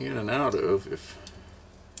nuts in and out of if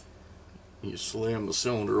you slam the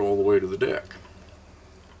cylinder all the way to the deck.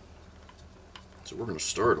 So we're going to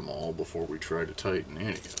start them all before we try to tighten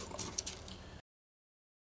any of them.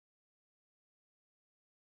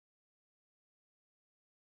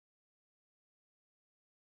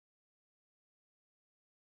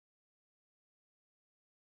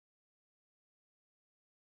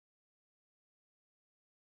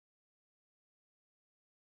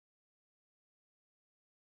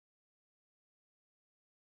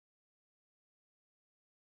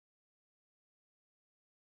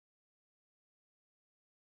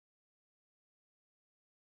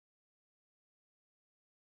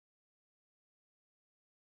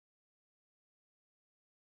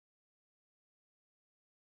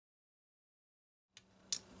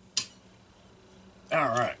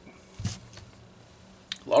 Alright.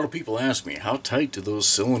 A lot of people ask me, how tight do those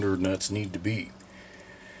cylinder nuts need to be?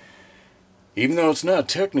 Even though it's not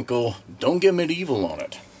technical, don't get medieval on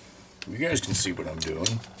it. You guys can see what I'm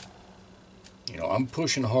doing. You know, I'm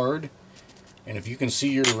pushing hard, and if you can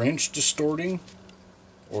see your wrench distorting,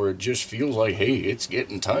 or it just feels like, hey, it's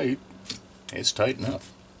getting tight, it's tight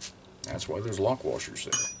enough. That's why there's lock washers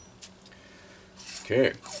there.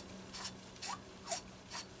 Okay.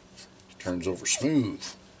 Turns over smooth.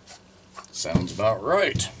 Sounds about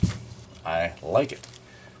right. I like it.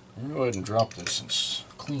 I'm going to go ahead and drop this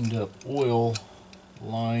cleaned up oil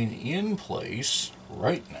line in place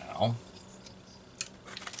right now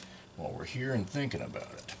while we're here and thinking about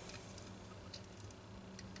it.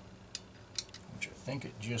 Which I think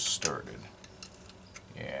it just started.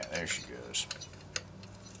 Yeah, there she goes.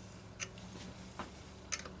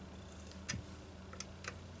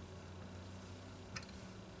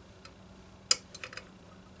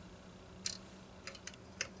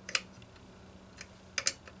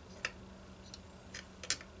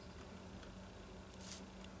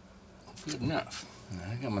 Good enough. I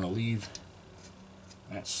think I'm going to leave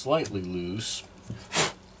that slightly loose,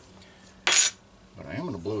 but I am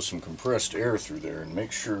going to blow some compressed air through there and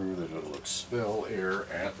make sure that it'll expel air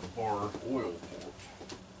at the bar oil port.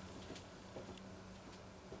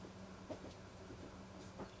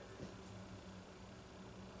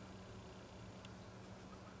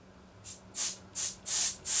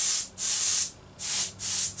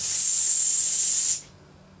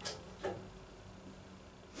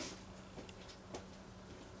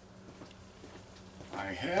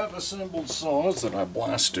 I have assembled saws that I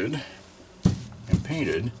blasted and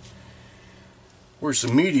painted where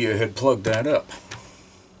some media had plugged that up,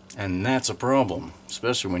 and that's a problem,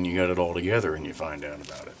 especially when you got it all together and you find out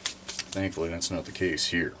about it. Thankfully that's not the case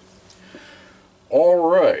here.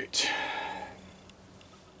 Alright,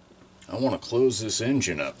 I want to close this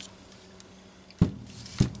engine up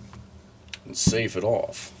and safe it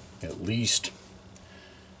off, at least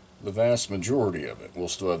the vast majority of it. We'll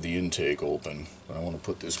still have the intake open, but I want to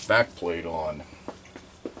put this backplate on.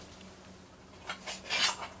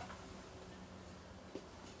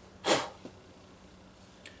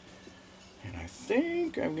 And I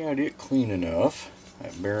think I've got it clean enough.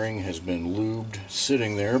 That bearing has been lubed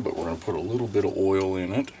sitting there, but we're going to put a little bit of oil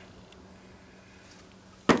in it.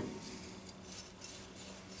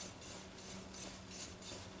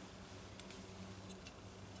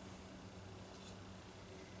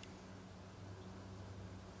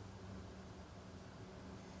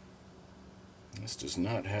 This does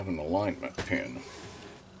not have an alignment pin.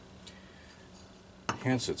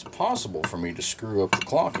 Hence, it's possible for me to screw up the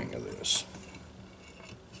clocking of this.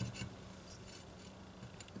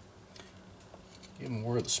 Given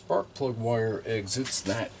where the spark plug wire exits,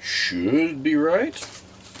 that should be right.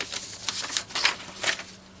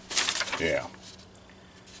 Yeah.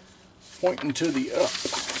 Pointing to the up.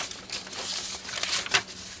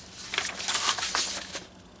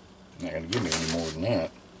 Not going to give me any more than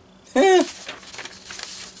that.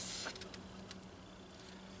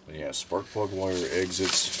 But yeah, spark plug wire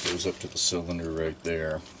exits, goes up to the cylinder right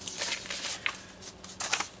there.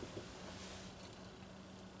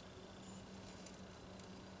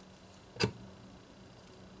 The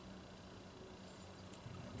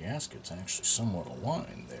gasket's actually somewhat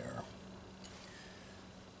aligned there.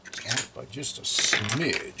 Off by just a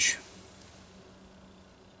smidge.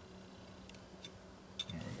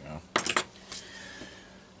 There we go.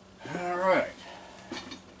 Alright.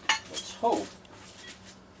 Let's hope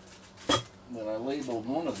that I labeled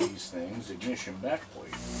one of these things ignition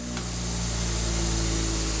backplate.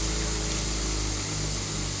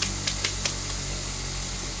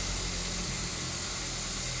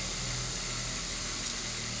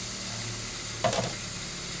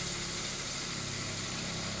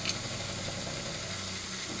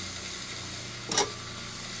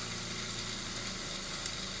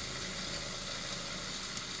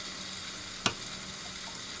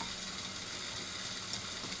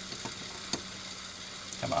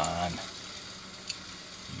 Come on,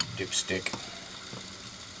 you dipstick.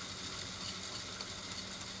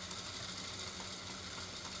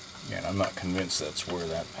 Again, I'm not convinced that's where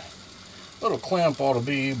that little clamp ought to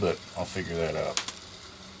be, but I'll figure that out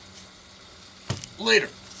later.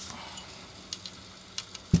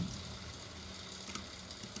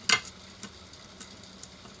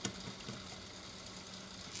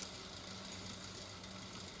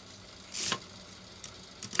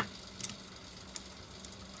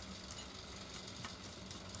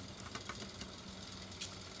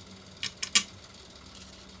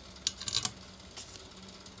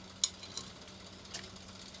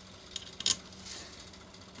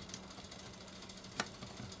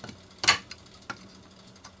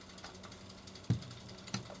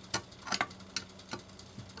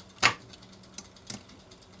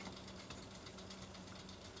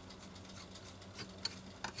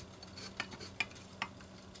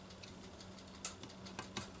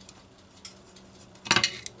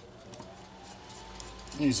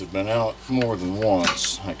 These have been out more than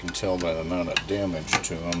once. I can tell by the amount of damage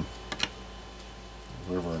to them.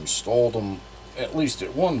 Whoever installed them, at least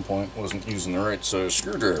at one point, wasn't using the right size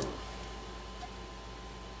screwdriver.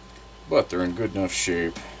 But they're in good enough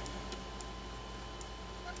shape.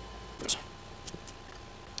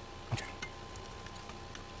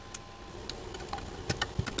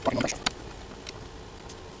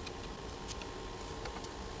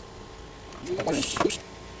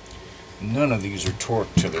 None of these are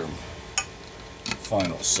torqued to their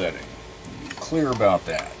final setting. Be clear about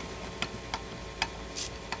that.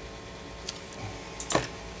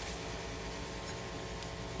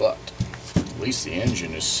 But at least the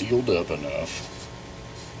engine is sealed up enough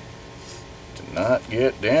to not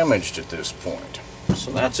get damaged at this point.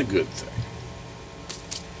 So that's a good thing.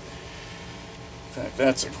 In fact,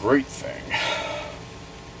 that's a great thing.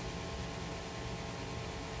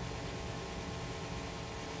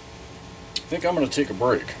 I think I'm going to take a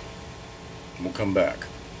break and we'll come back.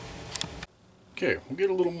 Okay, we'll get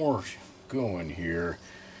a little more going here.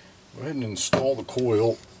 Go ahead and install the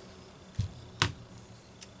coil.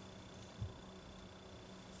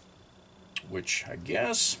 Which I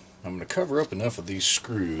guess I'm going to cover up enough of these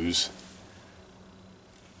screws.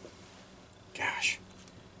 Gosh,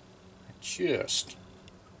 I just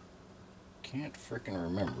can't frickin'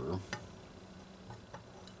 remember.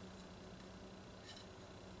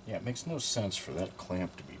 Yeah, it makes no sense for that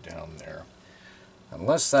clamp to be down there.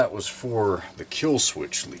 Unless that was for the kill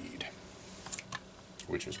switch lead,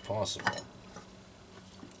 which is possible.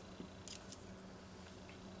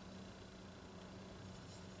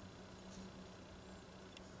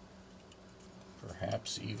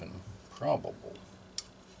 Perhaps even probable.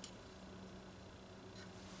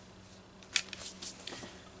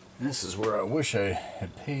 This is where I wish I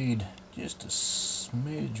had paid just a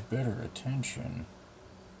smidge better attention.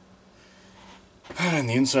 And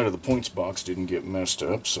the inside of the points box didn't get messed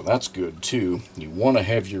up, so that's good too. You want to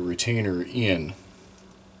have your retainer in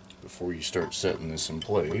before you start setting this in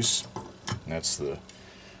place. And that's the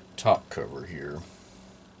top cover here.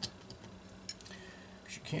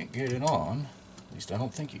 But you can't get it on, at least I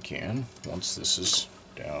don't think you can, once this is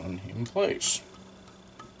down in place.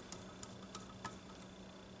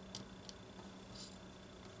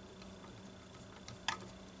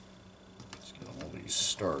 Let's get all these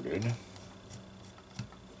started.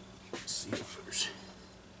 See if there's...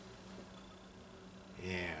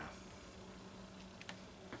 Yeah.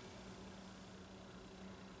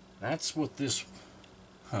 That's what this...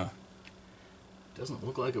 Doesn't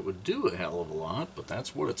look like it would do a hell of a lot, but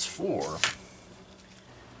that's what it's for.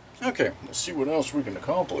 Okay, let's see what else we can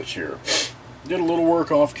accomplish here. Did a little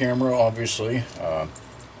work off camera, obviously.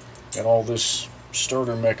 Got all this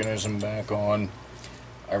starter mechanism back on.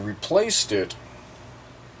 I replaced it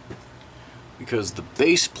because the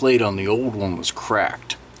base plate on the old one was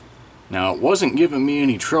cracked. Now, it wasn't giving me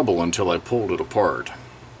any trouble until I pulled it apart,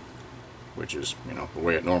 which is, you know, the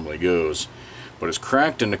way it normally goes. But it's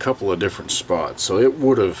cracked in a couple of different spots, so it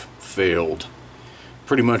would have failed.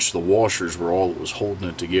 Pretty much the washers were all that was holding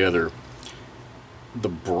it together. The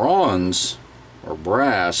bronze, or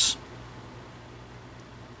brass,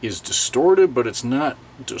 is distorted, but it's not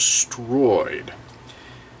destroyed.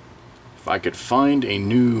 If I could find a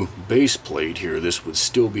new base plate here, this would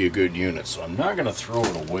still be a good unit, so I'm not going to throw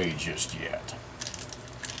it away just yet.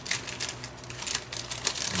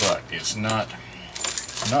 But it's not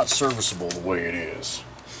serviceable the way it is.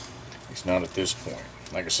 It's not at this point.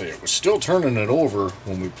 Like I say, it was still turning it over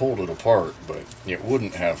when we pulled it apart, but it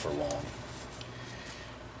wouldn't have for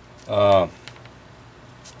long.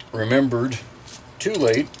 Remembered, too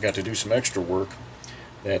late, got to do some extra work,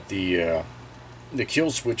 that the the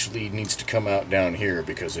kill switch lead needs to come out down here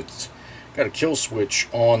because it's got a kill switch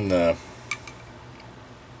on the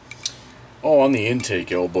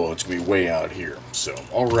intake elbow. It's going to be way out here. So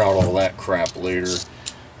I'll route all that crap later.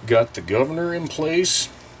 Got the governor in place,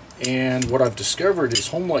 and what I've discovered is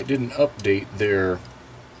Homelite didn't update their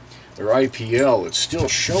IPL. It's still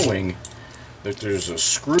showing that there's a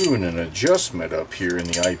screw and an adjustment up here in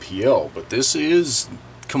the IPL, but this is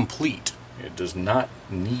complete. It does not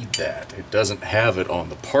need that. It doesn't have it on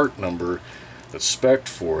the part number that's spec'd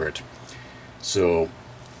for it. So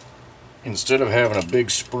instead of having a big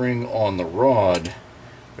spring on the rod,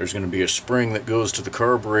 there's going to be a spring that goes to the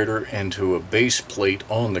carburetor and to a base plate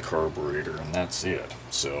on the carburetor, and that's it.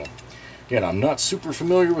 So again, I'm not super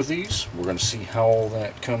familiar with these. We're going to see how all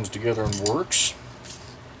that comes together and works.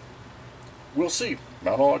 We'll see.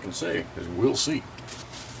 About all I can say is we'll see.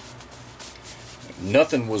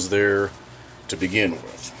 Nothing was there to begin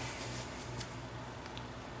with.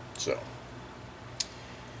 So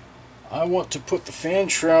I want to put the fan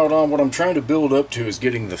shroud on. What I'm trying to build up to is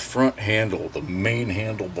getting the front handle, the main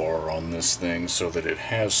handlebar on this thing, so that it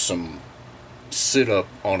has some sit up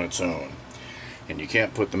on its own. And you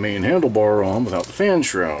can't put the main handlebar on without the fan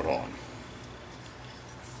shroud on.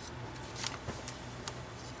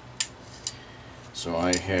 So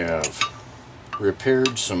I have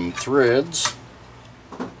repaired some threads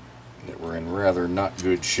that were in rather not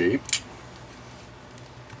good shape.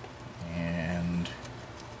 And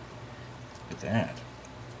look at that.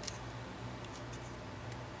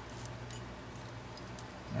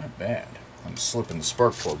 Not bad. I'm slipping the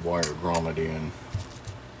spark plug wire grommet in.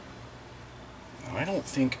 I don't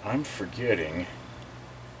think I'm forgetting.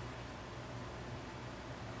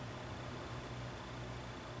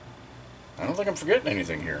 I don't think I'm forgetting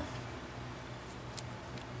anything here.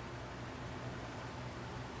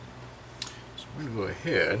 So I'm going to go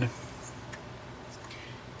ahead and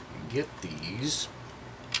get these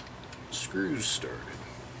screws started.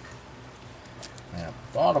 That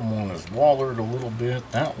bottom one is wallered a little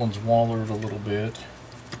bit. That one's wallered a little bit.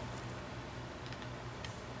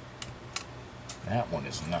 That one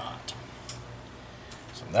is not.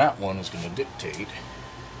 So that one is going to dictate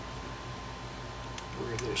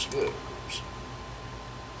where this goes.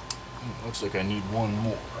 Looks like I need one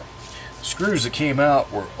more. The screws that came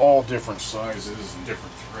out were all different sizes and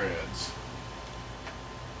different threads.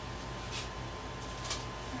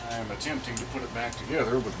 I'm attempting to put it back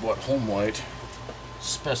together with what Homelite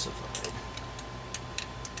specified.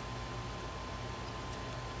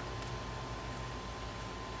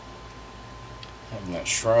 Having that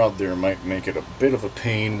shroud there might make it a bit of a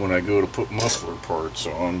pain when I go to put muffler parts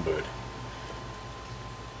on, but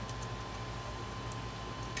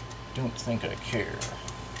don't think I care.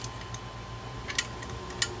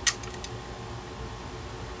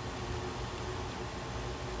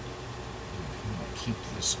 I'm going to keep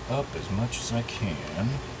this up as much as I can.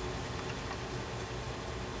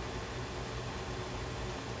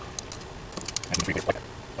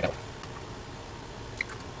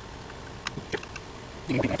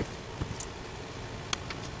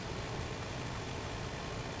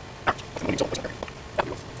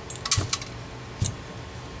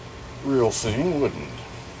 Real thing, wouldn't it?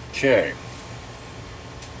 Okay.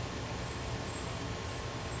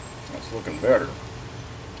 That's looking better.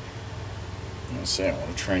 I say I want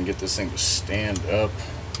to try and get this thing to stand up.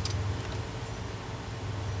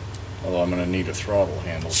 Although I'm going to need a throttle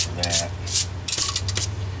handle for that.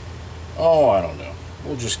 Oh, I don't know.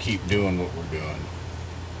 We'll just keep doing what we're doing.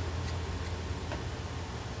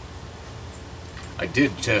 I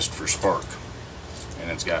did test for spark,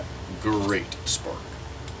 and it's got great spark.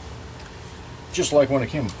 Just like when it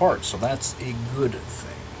came apart, so that's a good thing.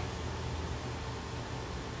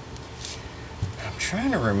 I'm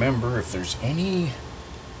trying to remember if there's any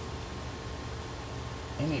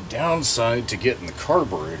downside to getting the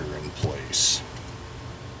carburetor in place.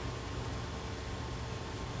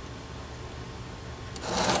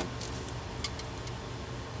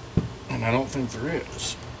 And I don't think there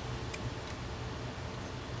is.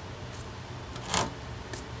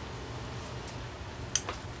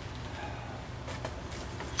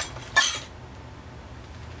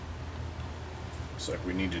 Looks like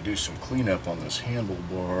we need to do some cleanup on this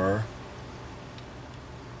handlebar.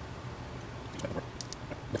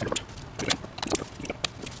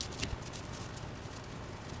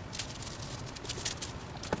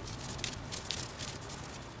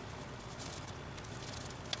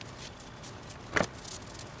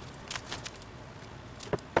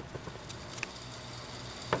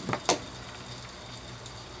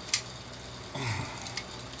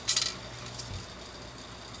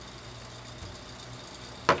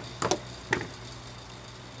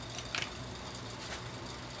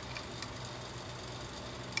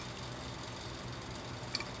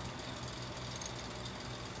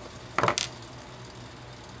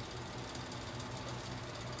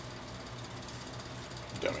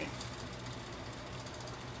 me.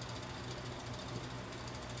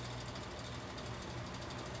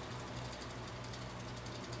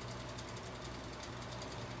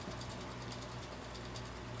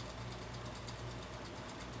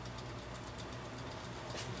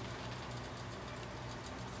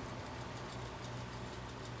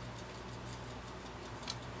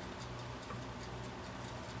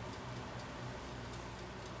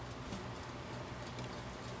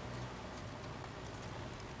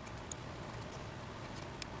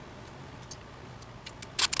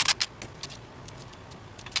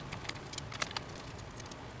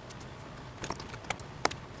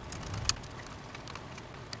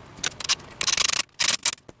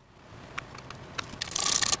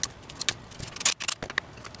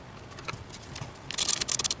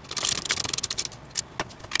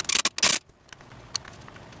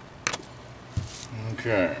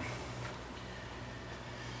 Okay.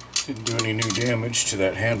 Didn't do any new damage to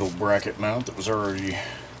that handle bracket mount that was already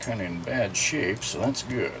kind of in bad shape, so that's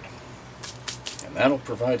good. And that'll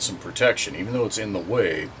provide some protection. Even though it's in the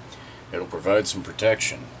way, it'll provide some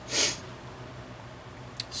protection.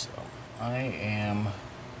 So, I am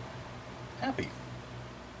happy.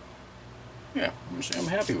 Yeah, I'm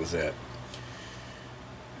happy with that.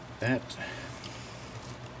 That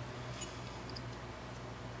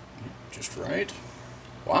just right.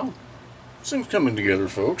 Wow, this thing's coming together,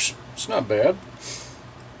 folks. It's not bad.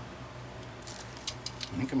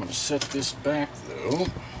 I think I'm going to set this back, though.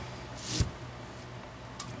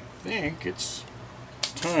 I think it's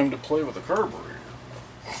time to play with the carburetor.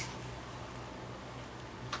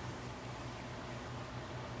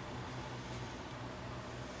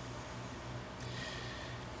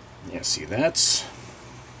 Yeah, see, that's...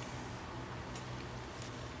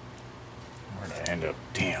 Where'd I end up?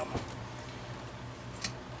 Damn.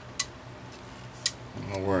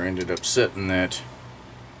 I don't know where I ended up setting that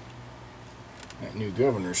new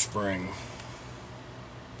governor spring.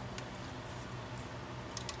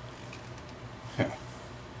 Huh.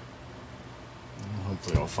 Well,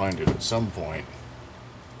 hopefully I'll find it at some point.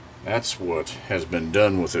 That's what has been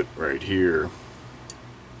done with it right here.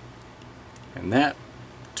 And that,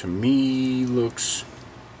 to me, looks...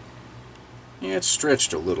 Yeah, it's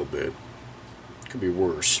stretched a little bit. Could be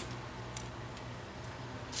worse.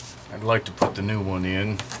 I'd like to put the new one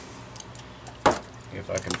in if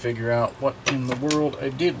I can figure out what in the world I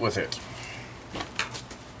did with it.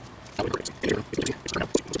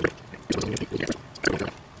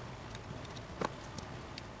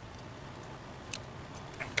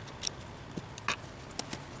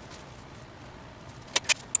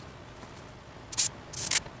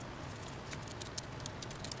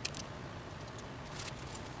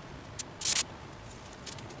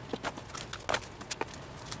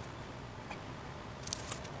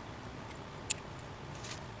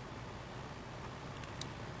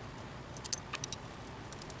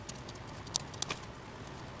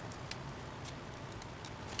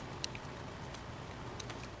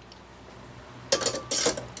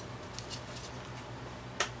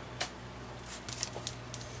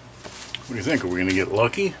 What do you think? Are we going to get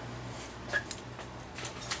lucky?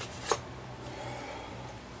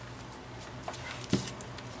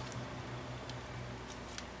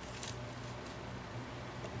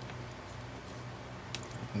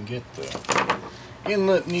 I can get the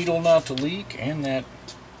inlet needle not to leak and that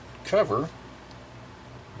cover.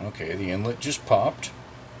 Okay, the inlet just popped.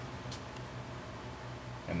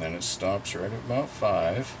 And then it stops right at about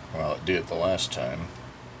 5. Well, it did the last time.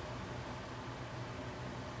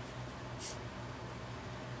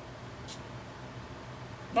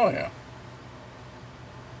 Oh yeah.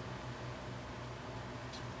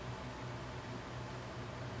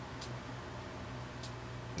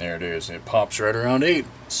 There it is. It pops right around 8,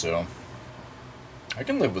 so I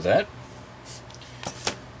can live with that.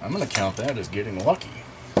 I'm going to count that as getting lucky.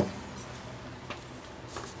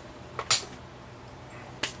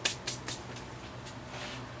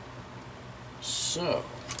 So,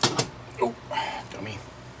 oh, dummy.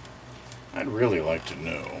 I'd really like to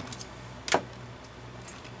know what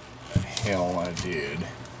the hell I did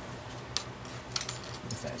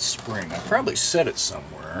with that spring. I probably set it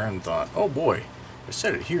somewhere and thought, oh boy, if I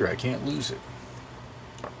set it here, I can't lose it.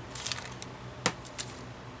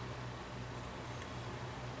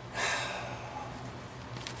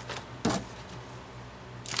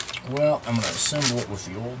 Well, I'm going to assemble it with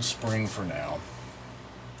the old spring for now.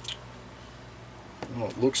 Well,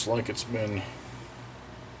 it looks like it's been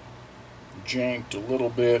janked a little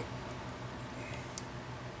bit.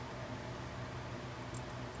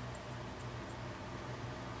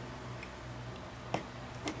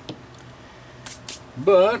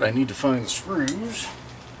 But I need to find the screws.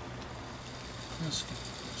 Let's get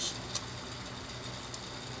this.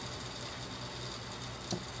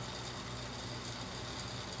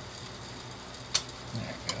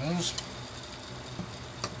 There it goes.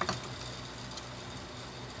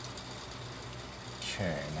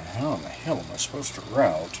 Okay, now how in the hell am I supposed to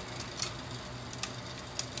route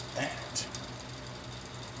that?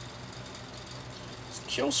 This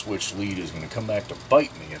kill switch lead is going to come back to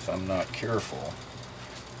bite me if I'm not careful.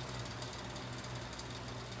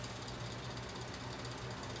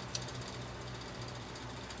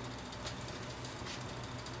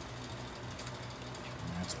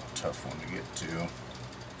 That's a tough one to get to.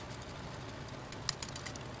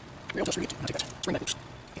 Real tough to get to. I'm gonna take that. Spring that loose.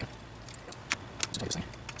 Yeah. Let's play this thing.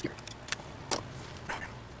 Here.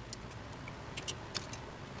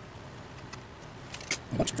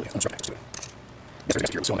 Let's start that. Let's do it. Yes, there's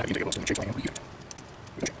a here. So now you can take a look and change my unit.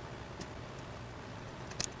 Good.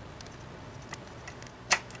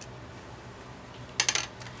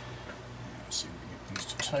 Let's see if we can get these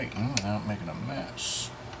to tighten without making a mess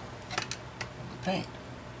of the paint.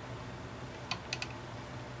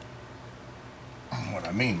 What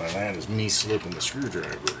I mean by that is me slipping the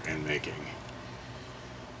screwdriver and making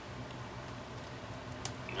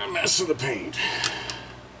a mess of the paint.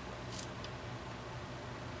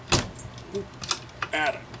 Oop,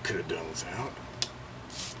 that I could have done without.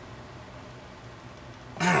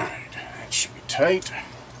 Alright, that should be tight.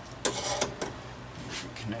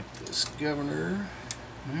 Connect this governor.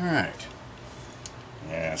 Alright.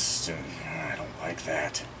 Yes, I don't like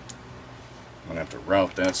that. I'm going to have to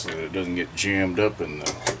route that so that it doesn't get jammed up in the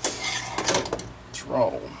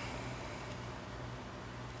throttle.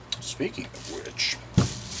 Speaking of which,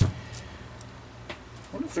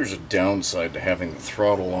 what if there's a downside to having the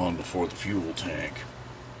throttle on before the fuel tank?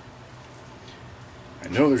 I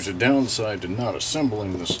know there's a downside to not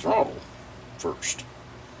assembling this throttle first.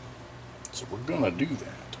 So we're going to do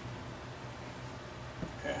that.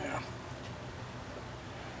 Yeah.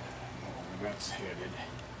 Where that's headed.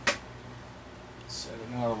 Set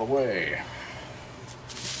it out of the way.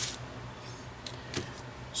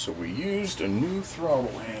 So we used a new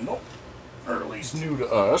throttle handle, or at least new to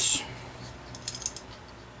us.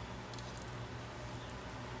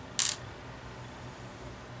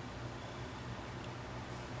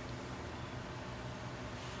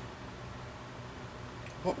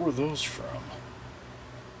 What were those from?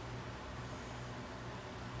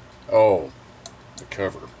 Oh, the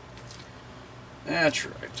cover. That's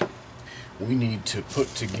right. We need to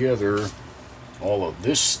put together all of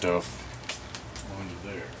this stuff onto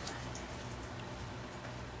there.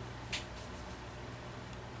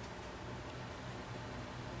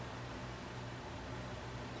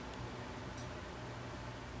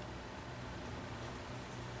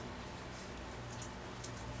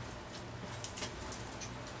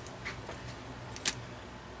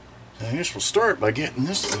 I guess we'll start by getting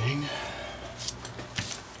this thing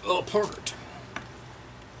apart.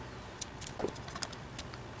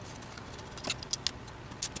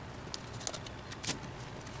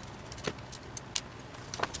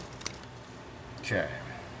 Okay.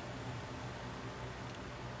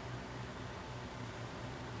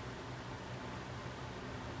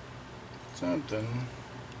 Something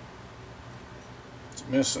is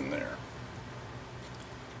missing there.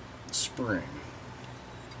 The spring.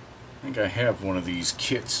 I think I have one of these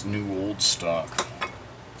kits, new old stock. I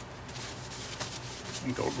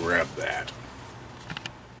think I'll grab that.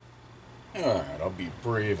 Alright, I'll be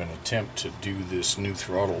brave and attempt to do this new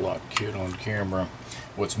throttle lock kit on camera.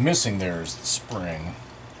 What's missing there is the spring,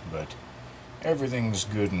 but everything's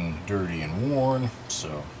good and dirty and worn,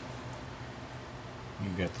 so you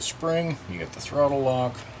got the spring, you got the throttle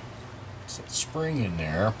lock. Set the spring in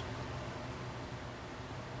there.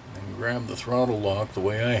 And grab the throttle lock the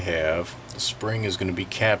way I have. The spring is going to be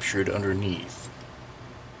captured underneath.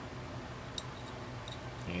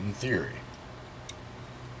 In theory.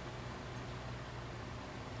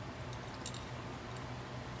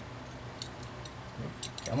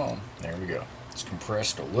 Come on, there we go. It's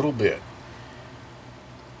compressed a little bit.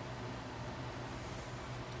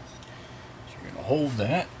 So you're going to hold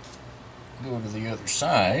that, go to the other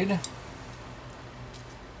side,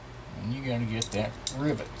 and you got to get that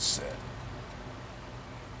rivet set.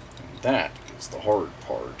 And that is the hard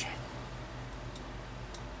part.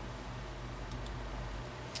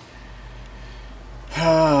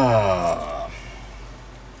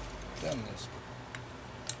 Done this.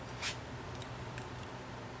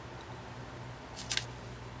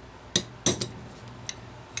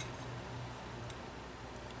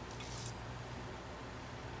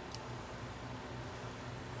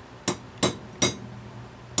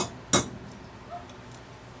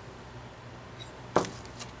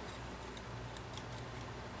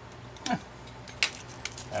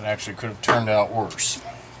 That actually could have turned out worse.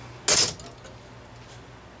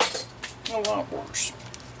 A lot worse.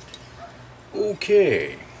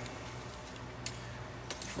 Okay.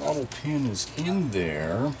 Throttle pin is in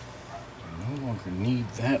there. I no longer need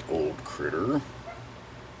that old critter.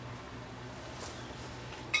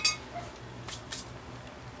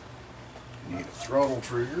 Need a throttle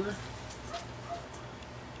trigger.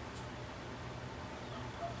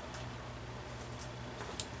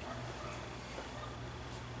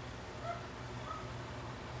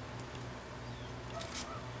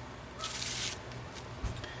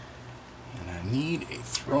 Need a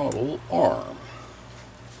throttle arm.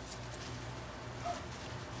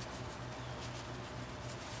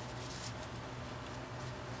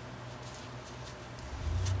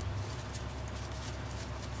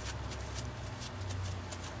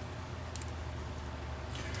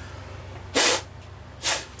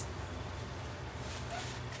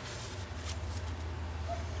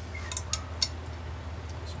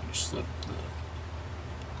 So you slip the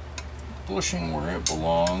bushing where it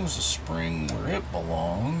belongs, the spring where it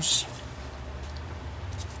belongs,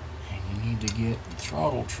 and you need to get the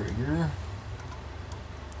throttle trigger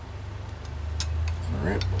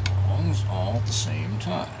where it belongs all at the same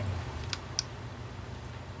time.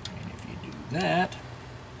 And if you do that,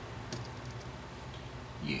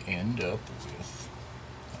 you end up with,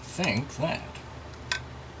 I think, that.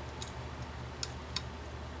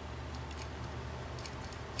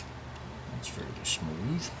 That's fairly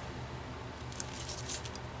smooth.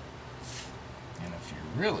 And if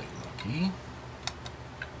you're really lucky,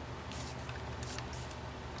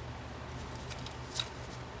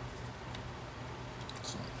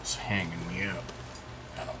 something's hanging me up.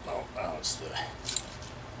 I don't know. Oh, it's the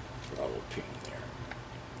throttle pin there.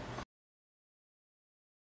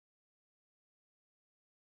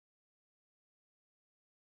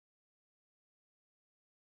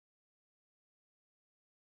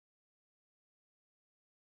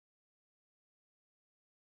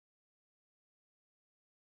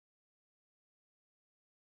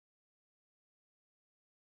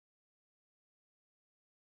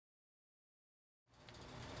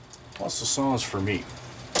 Plus the saw is for me.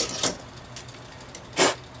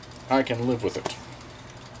 I can live with it.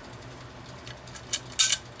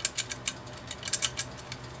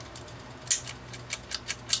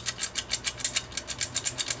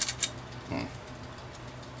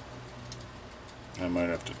 I might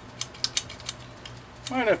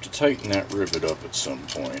have to tighten that rivet up at some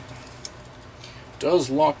point. It does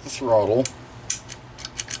lock the throttle.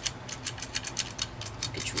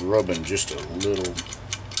 It's rubbing just a little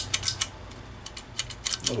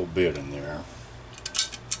bit in there.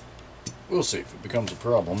 We'll see. If it becomes a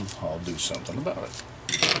problem, I'll do something about it.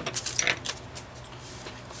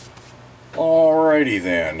 Alrighty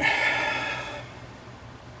then.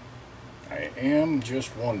 I am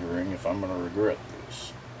just wondering if I'm going to regret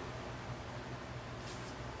this.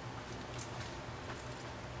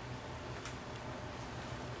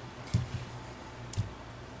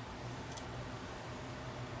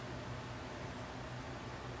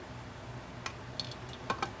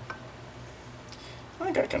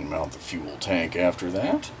 I think I can mount the fuel tank after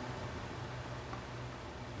that.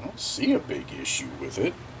 I don't see a big issue with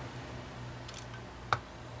it.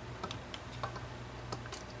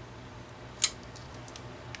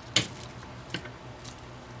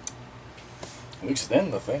 At least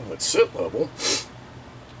then the thing would sit level.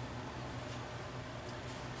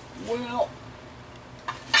 Well,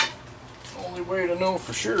 only way to know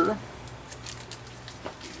for sure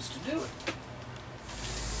is to do it.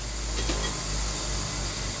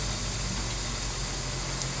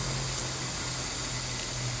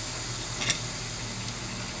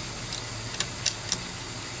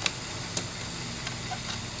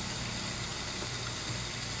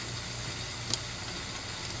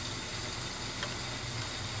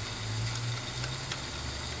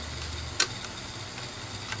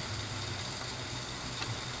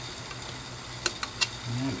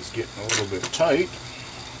 It's getting a little bit tight.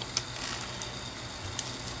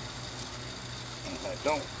 And I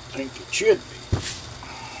don't think it should be.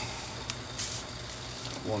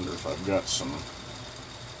 I wonder if I've got some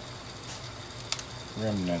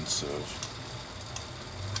remnants of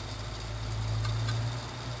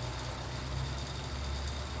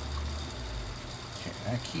okay,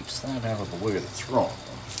 that keeps that out of the way of the throttle.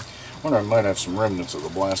 I wonder I might have some remnants of the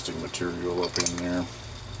blasting material up in there.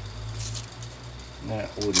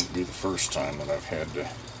 That wouldn't be the first time that I've had to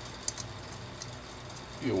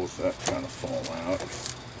deal with that kind of fallout.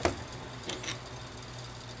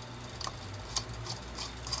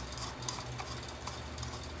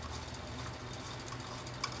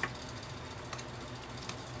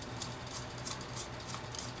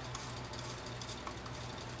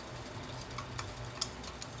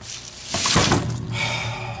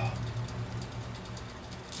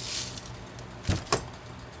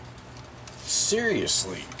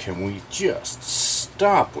 seriously, can we just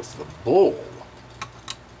stop with the bull?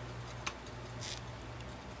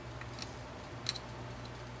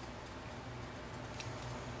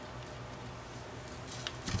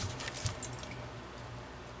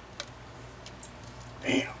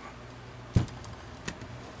 Damn.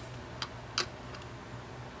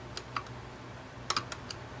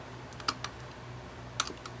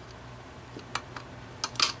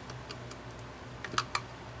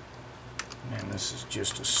 This is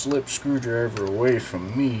just a slip screwdriver away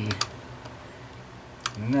from me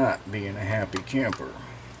not being a happy camper.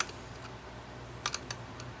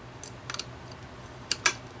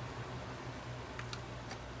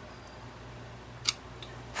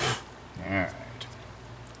 Alright.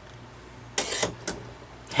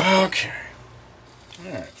 Okay.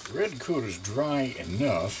 Alright, the red coat is dry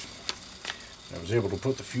enough. I was able to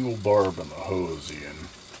put the fuel barb and the hose in.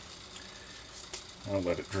 I'll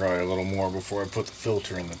let it dry a little more before I put the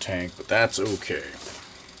filter in the tank, but that's okay.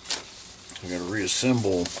 I'm going to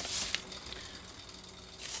reassemble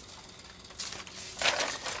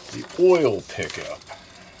the oil pickup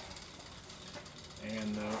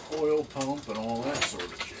and the oil pump and all that sort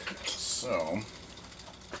of jazz. So,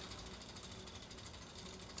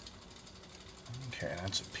 okay,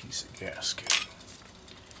 that's a piece of gasket.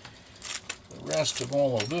 The rest of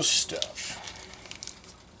all of this stuff.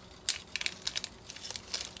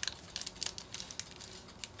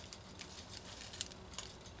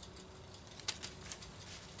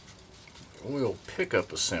 Oil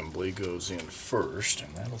pickup assembly goes in first,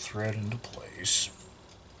 and that'll thread into place.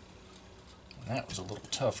 And that was a little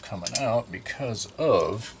tough coming out because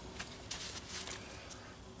of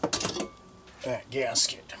that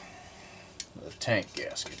gasket, the tank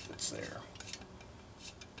gasket that's there.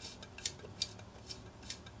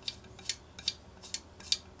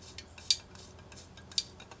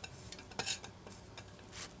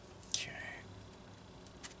 Okay.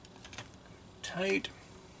 Tight.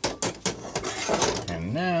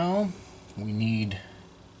 And now we need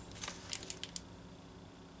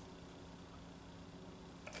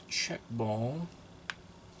a check ball,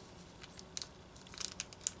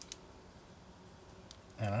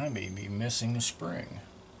 and I may be missing a spring.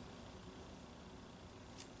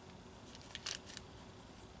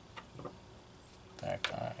 In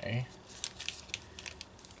fact, I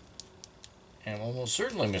am almost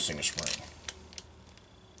certainly missing a spring.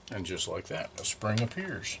 And just like that, a spring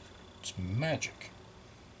appears. It's magic.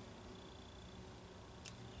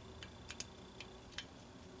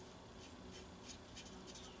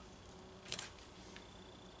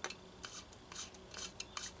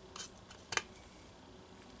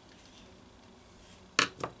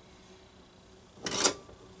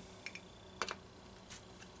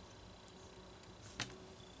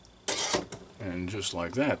 And just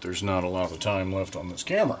like that, there's not a lot of time left on this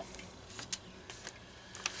camera.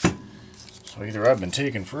 So either I've been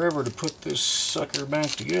taking forever to put this sucker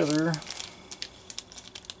back together,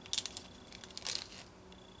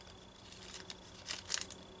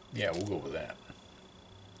 yeah, we'll go with that.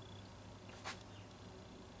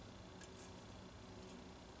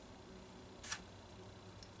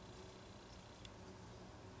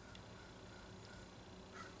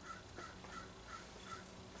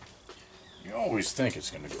 You always think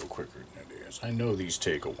it's going to go quicker than it is. I know these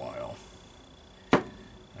take a while.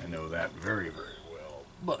 I know that very, very well,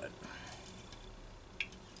 but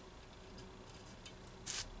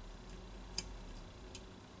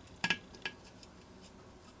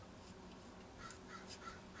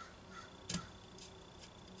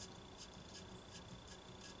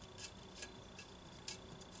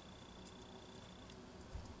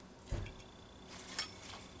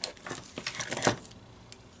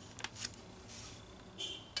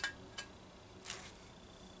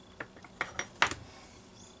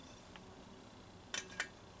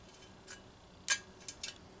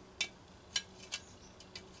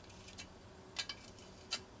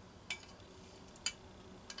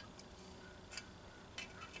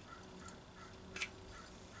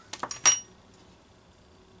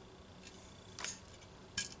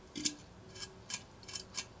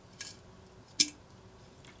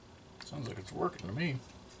sounds like it's working to me.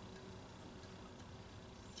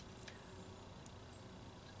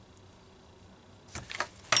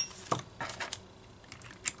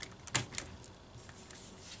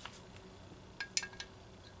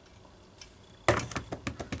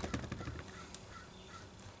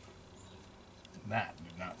 That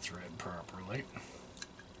did not thread properly.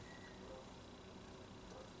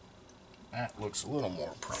 That looks a little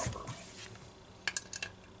more proper.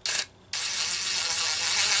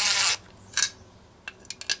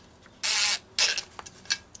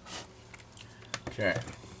 Okay,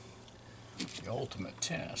 the ultimate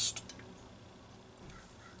test.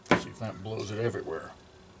 See if that blows it everywhere.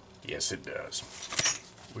 Yes, it does.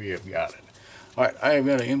 We have got it. Alright, I have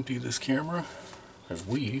got to empty this camera because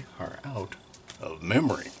we are out of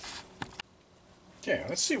memory. Okay,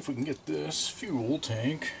 let's see if we can get this fuel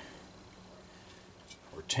tank,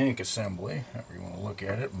 or tank assembly, however you want to look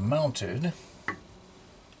at it, mounted.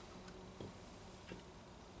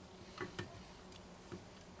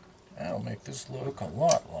 That'll make this look a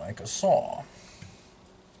lot like a saw.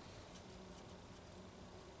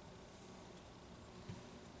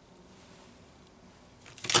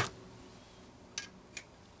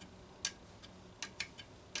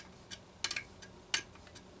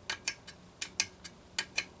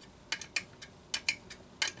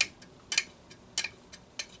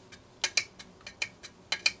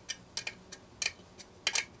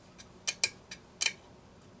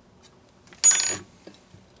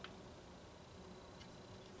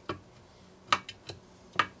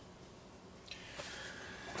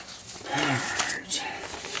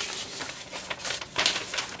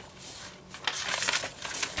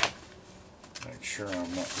 Sure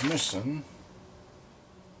I'm not missing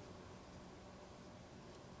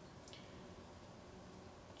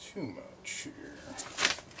too much here.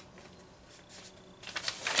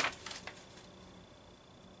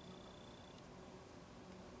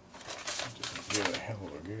 Doesn't give a hell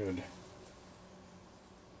of a good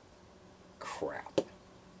crap.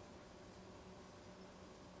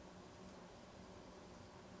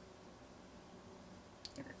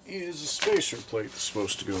 There is a spacer plate that's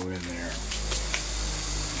supposed to go in there.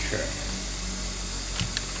 Okay.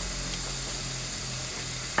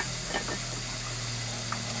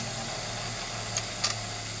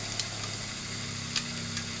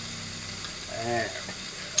 There we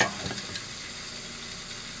go.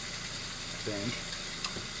 I think.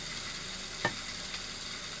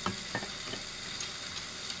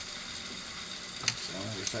 So I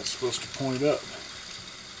guess that's supposed to point up.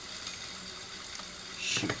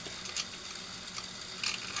 Shoot.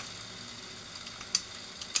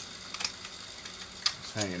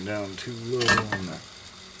 Hanging down too low on the...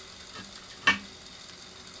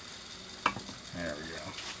 There we go.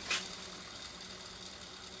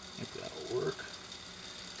 I think that'll work.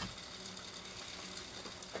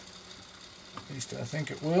 At least I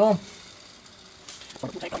think it will.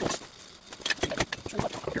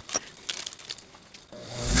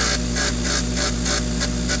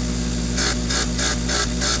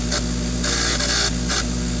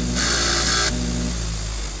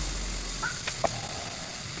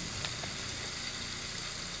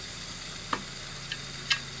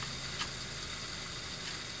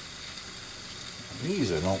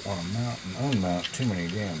 These I don't want to mount and unmount too many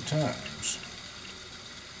damn times.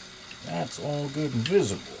 That's all good and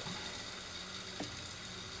visible.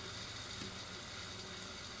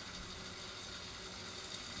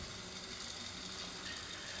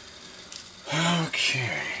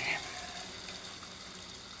 Okay.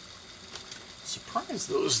 Surprised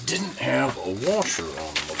those didn't have a washer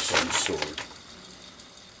on them of some sort.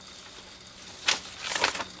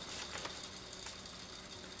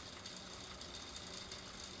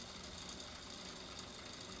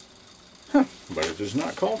 But it does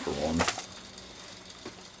not call for one.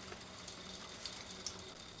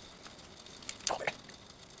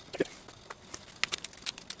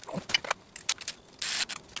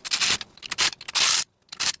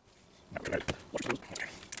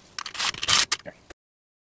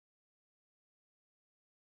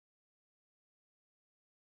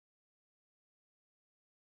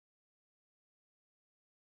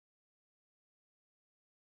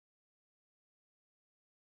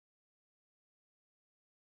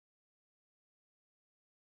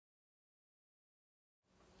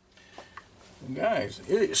 Guys,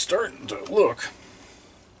 it is starting to look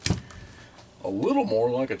a little more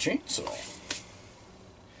like a chainsaw.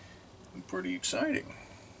 Pretty exciting.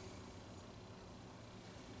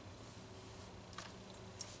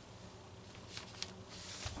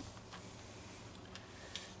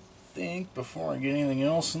 I think before I get anything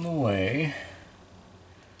else in the way,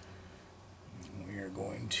 we are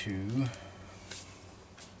going to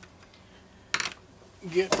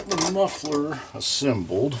get the muffler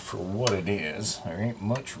assembled for what it is. There ain't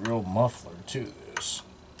much real muffler to this.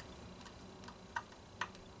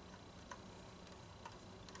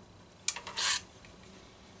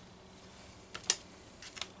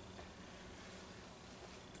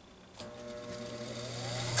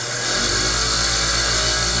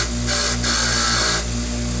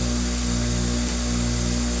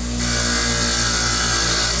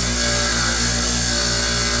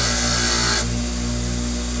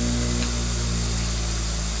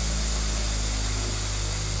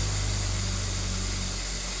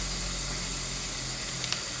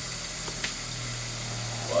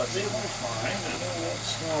 was able to find an old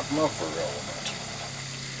stock muffler element.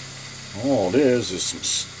 All it is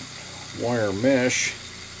some wire mesh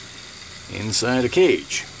inside a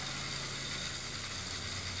cage.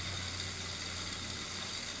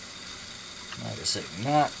 Like I said,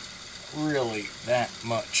 not really that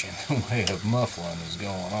much in the way of muffling is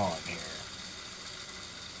going on here.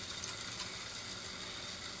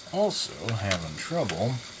 Also having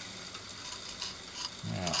trouble.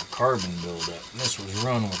 Now, carbon buildup. This was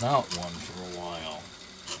run without one for a while.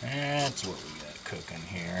 That's what we got cooking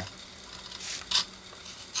here.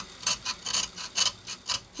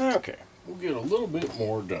 Okay, we'll get a little bit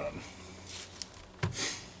more done. I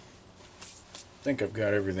think I've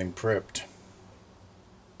got everything prepped.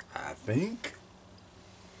 I think.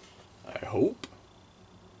 I hope.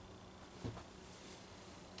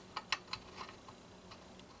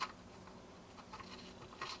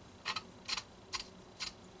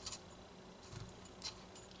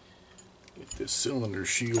 Get this cylinder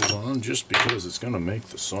shield on just because it's going to make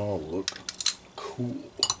the saw look cool.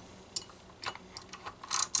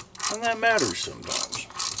 And that matters sometimes.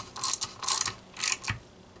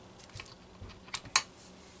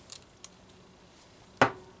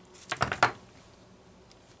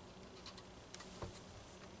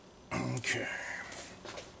 Okay.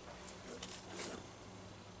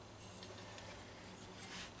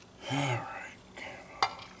 Alright.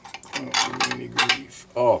 Don't give me any grief.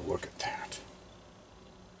 Oh, look at that.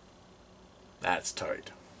 That's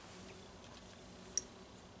tight.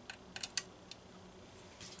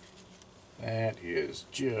 That is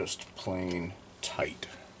just plain tight.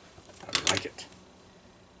 I like it.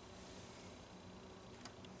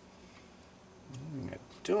 What I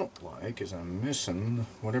don't like is I'm missing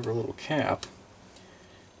whatever little cap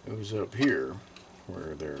goes up here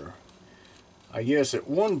where there, I guess at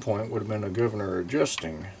one point would have been a governor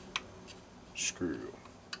adjusting screw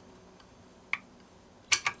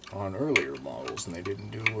on earlier models, and they didn't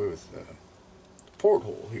do away with the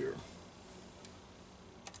porthole here.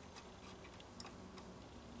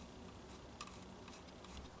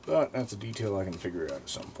 But that's a detail I can figure out at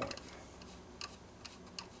some point.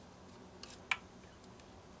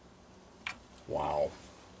 Wow.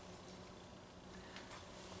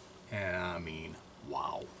 And I mean,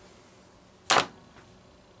 wow.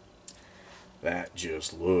 That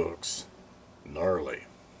just looks gnarly.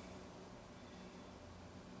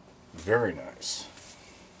 Very nice.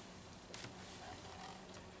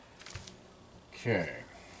 Okay.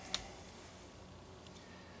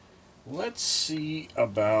 Let's see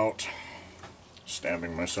about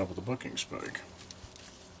stabbing myself with a bucking spike.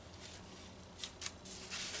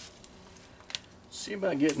 See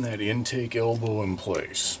about getting that intake elbow in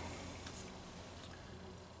place.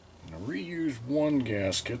 I'm going to reuse one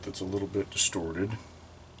gasket that's a little bit distorted.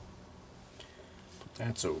 But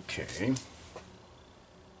that's okay.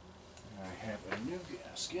 I have a new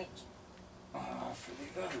gasket for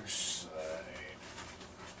the other side.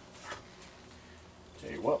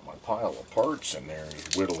 Tell you what, my pile of parts in there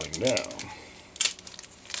is whittling down.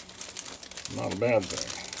 Not a bad thing.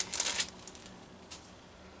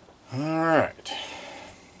 Alright.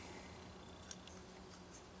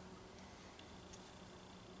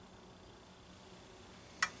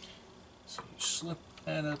 So you slip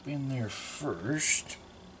that up in there first.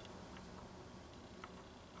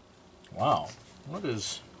 Wow, what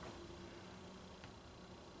is...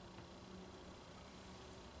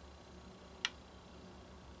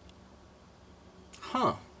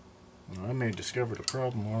 Huh. Well, I may have discovered a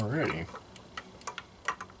problem already.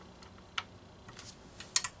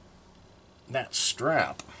 That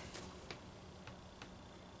strap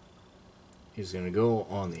is going to go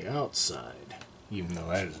on the outside, even though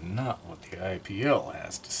that is not what the IPL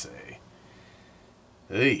has to say.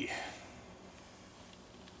 Hey.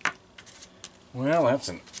 Well, that's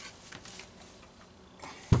an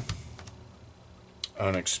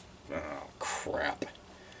oh, crap.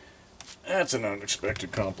 That's an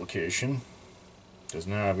unexpected complication, because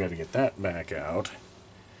now I've got to get that back out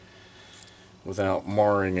without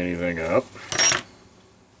marring anything up.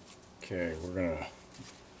 Okay, we're going to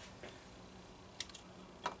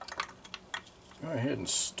go ahead and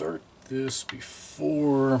start this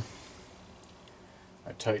before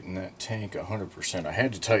I tighten that tank 100%. I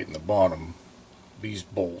had to tighten the bottom, these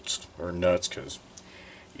bolts or nuts, because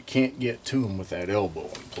you can't get to them with that elbow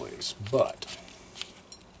in place, but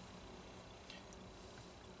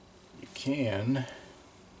you can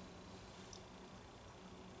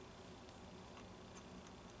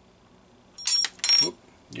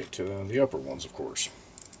get to the upper ones, of course.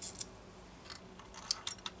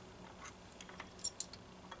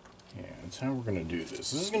 Yeah, that's how we're going to do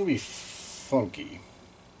this. This is going to be funky,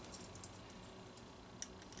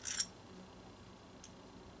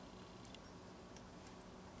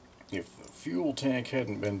 if the fuel tank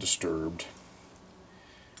hadn't been disturbed,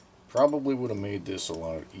 probably would have made this a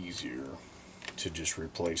lot easier to just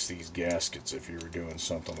replace these gaskets if you were doing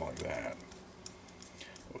something like that.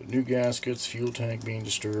 With new gaskets, fuel tank being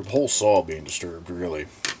disturbed, whole saw being disturbed, really.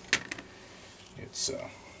 It's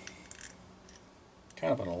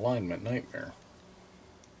kind of an alignment nightmare.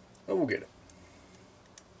 But we'll get it.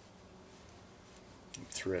 Keep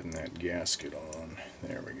threading that gasket on.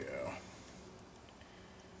 There we go.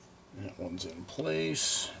 That one's in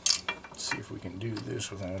place. Let's see if we can do this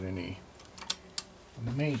without any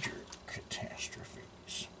major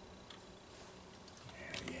catastrophes.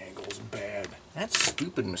 Yeah, the angle's bad. That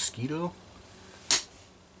stupid mosquito.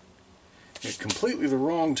 It's completely the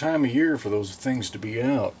wrong time of year for those things to be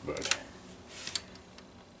out, but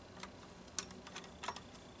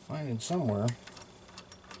finding somewhere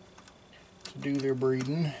to do their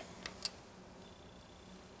breeding.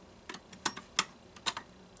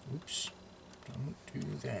 Oops. Don't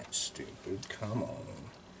do that, stupid. Come on.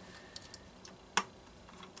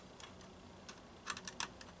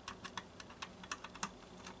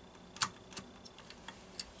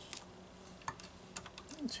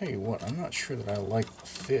 I'll tell you what, I'm not sure that I like the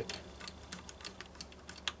fit.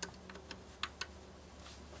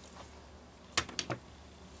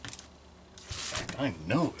 I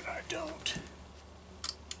know that I don't.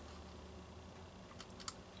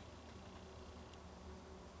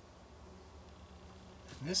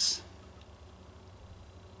 This,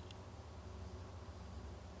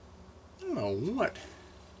 I don't know what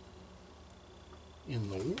in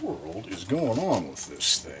the world is going on with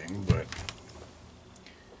this thing, but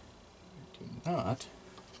I do not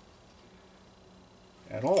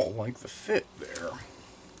at all like the fit there.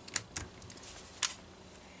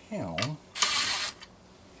 Hell,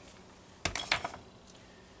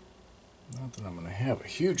 not that I'm going to have a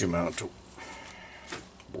huge amount to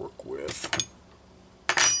work with.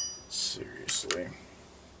 Seriously.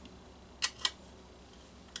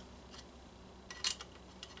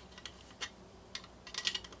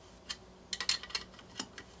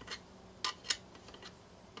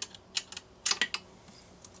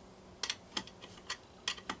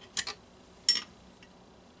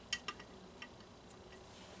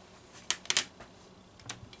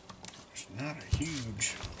 There's not a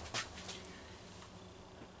huge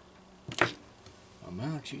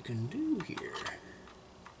amount you can do here.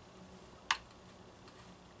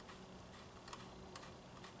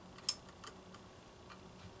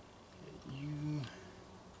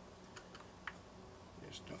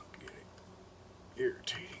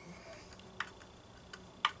 Irritating.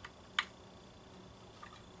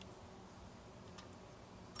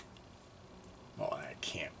 Oh, that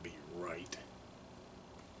can't be right.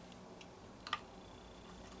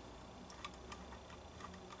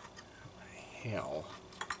 What the hell?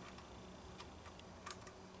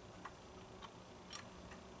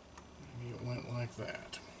 Maybe it went like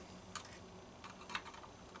that.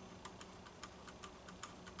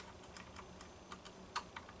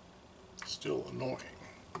 Still annoying.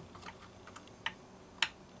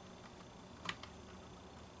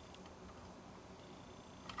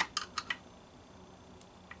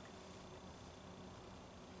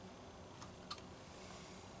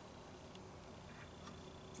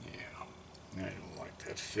 Yeah, I don't like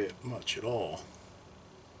that fit much at all.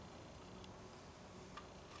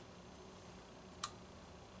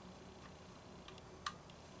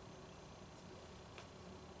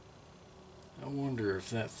 I wonder if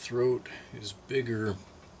that throat is bigger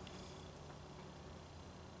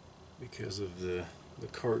because of the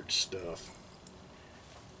cart stuff.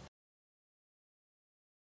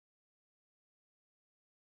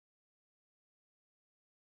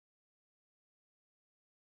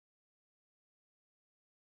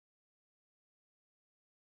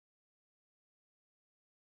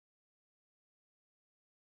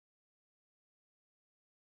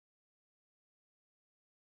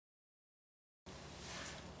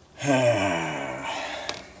 I'm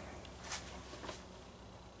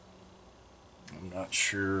not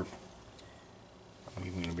sure I'm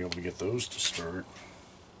even going to be able to get those to start.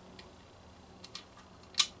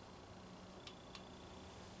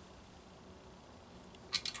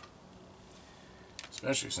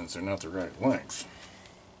 Especially since they're not the right length.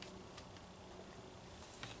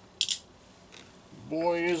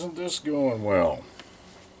 Boy, isn't this going well.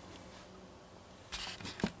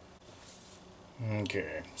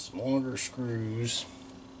 Okay, some longer screws.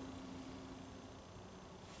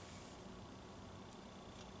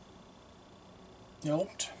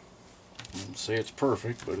 Helped. I wouldn't say it's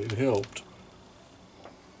perfect, but it helped.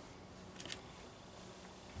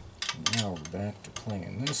 Now we're back to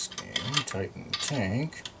playing this game. Tighten the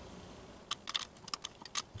tank.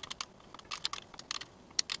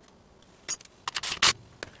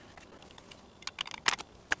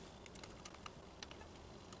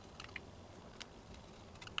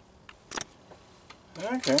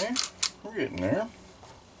 Okay, we're getting there.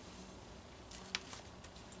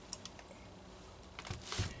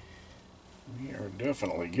 We are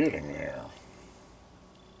definitely getting there.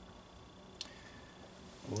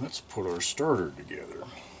 Let's put our starter together.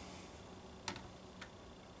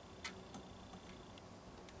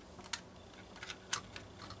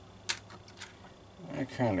 I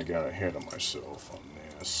kind of got ahead of myself on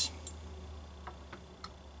this.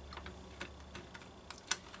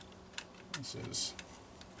 This is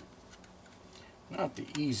not the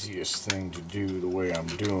easiest thing to do the way I'm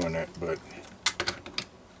doing it, but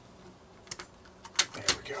there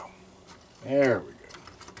we go. There we go.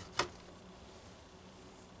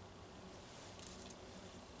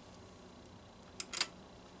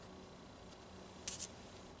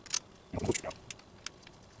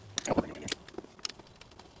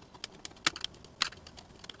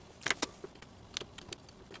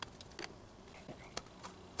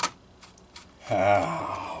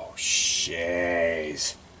 Oh,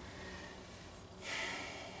 shays.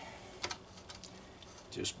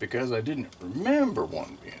 Just because I didn't remember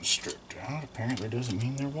one being stripped out, apparently doesn't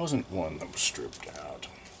mean there wasn't one that was stripped out.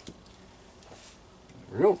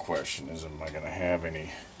 The real question is, am I going to have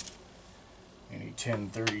any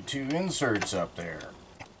 1032 inserts up there?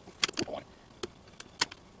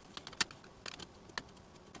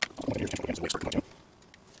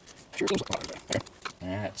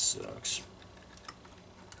 That sucks.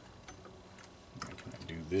 How can I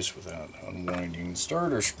do this without unwinding the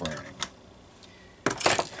starter spring?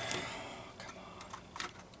 Come on.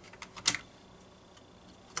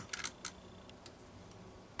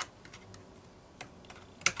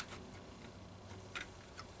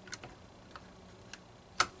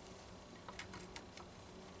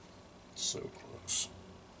 So close.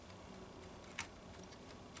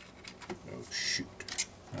 Oh shoot.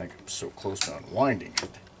 I am so close to unwinding it.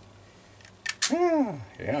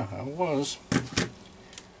 Yeah, I was.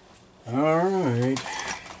 Alright.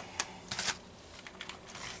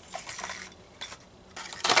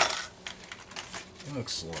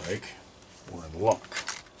 Looks like we're in luck.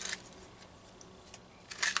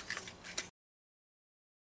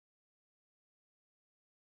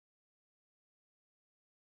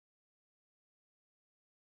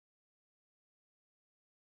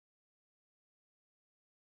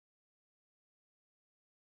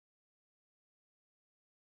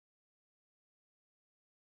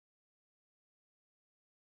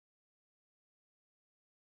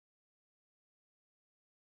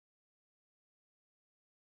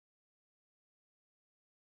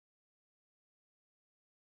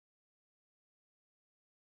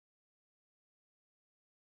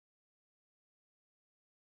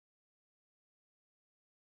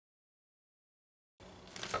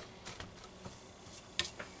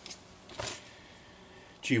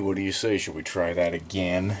 Gee, what do you say? Should we try that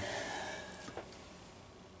again?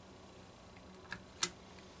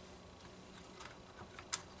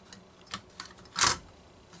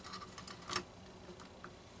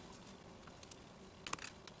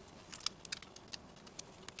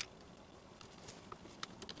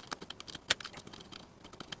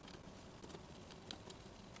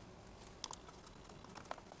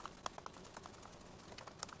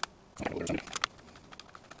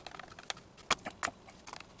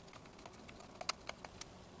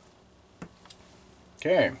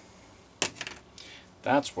 Okay,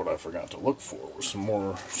 that's what I forgot to look for, was some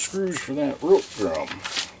more screws for that rope drum.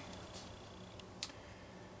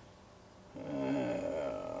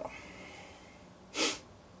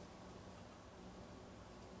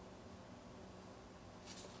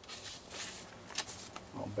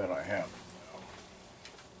 I'll bet I have it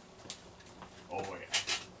now. Oh yeah,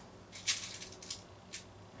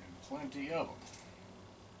 and plenty of them.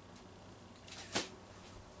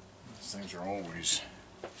 These things are always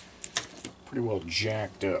pretty well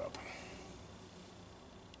jacked up.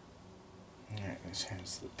 Alright, this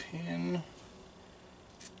has the pin.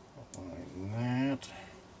 Align that.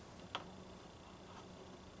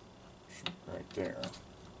 Right there.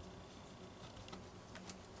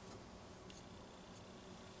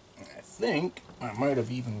 I think I might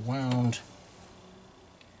have even wound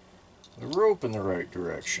the rope in the right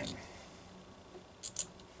direction,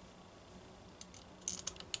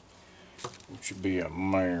 which would be a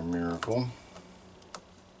minor miracle.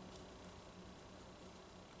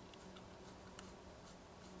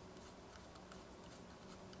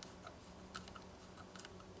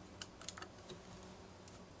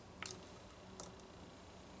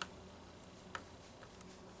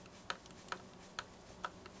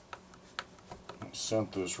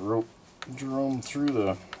 Sent this rope drum through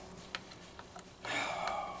the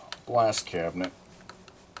blast cabinet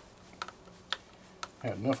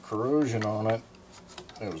Had enough corrosion on it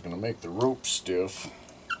that it was going to make the rope stiff.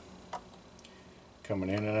 Coming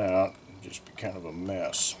in and out, just be kind of a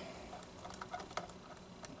mess.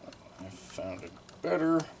 I found it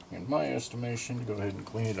better, in my estimation, to go ahead and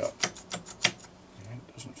clean it up.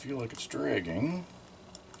 It doesn't feel like it's dragging.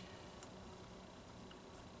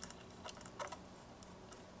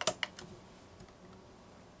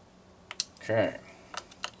 Okay.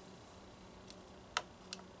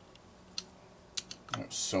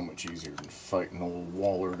 That's so much easier than fighting old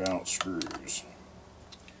wallered out screws.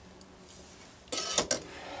 A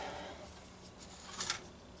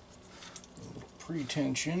little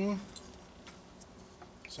pre-tension.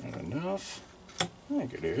 Is that enough? I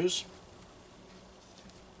think it is.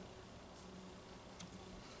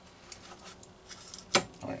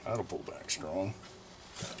 Alright, that'll pull back strong.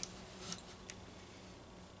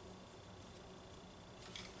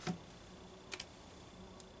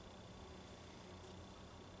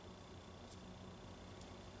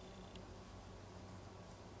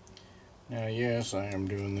 Now yes, I am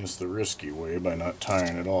doing this the risky way by not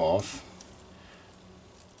tying it off.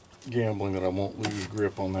 Gambling that I won't lose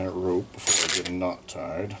grip on that rope before I get a knot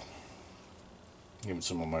tied. Given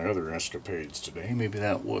some of my other escapades today, maybe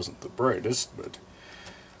that wasn't the brightest, but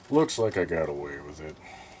looks like I got away with it.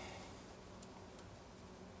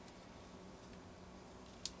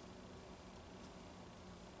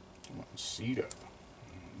 Come on, seat up.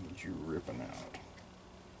 What you ripping out?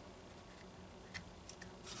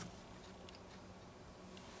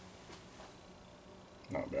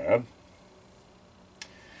 Not bad.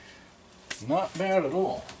 Not bad at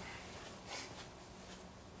all.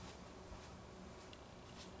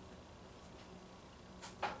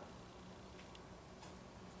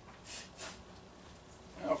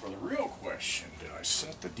 Now for the real question, did I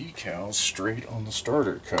set the decals straight on the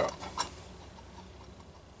starter cup?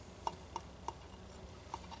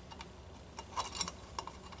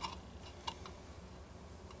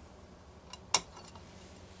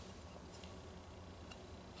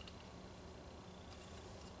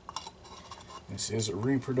 This is a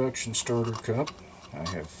reproduction starter cup. I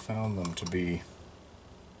have found them to be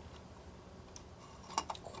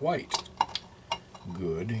quite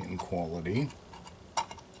good in quality.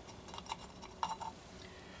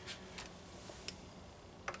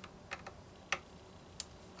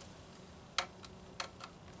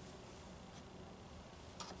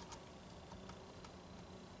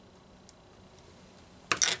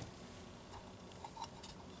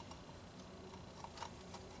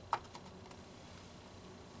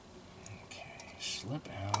 Slip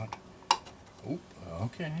out. Oop,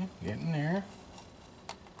 okay, getting there.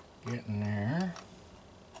 Getting there.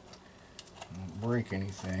 Don't break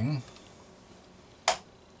anything.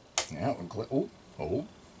 That one clip. Oh, oh.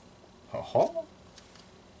 Ha-ha.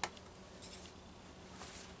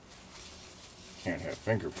 Can't have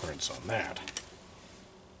fingerprints on that.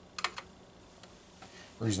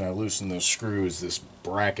 The reason I loosen this screw is this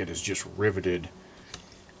bracket is just riveted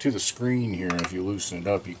to the screen here, and if you loosen it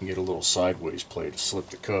up you can get a little sideways plate to slip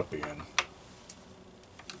the cup in.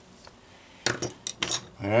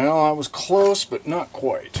 Well, I was close but not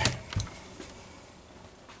quite.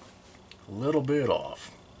 A little bit off.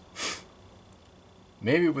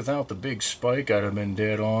 Maybe without the big spike I'd have been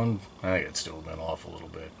dead on. I think it'd still been off a little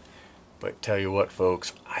bit. But tell you what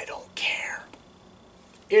folks, I don't care.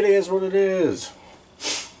 It is what it is.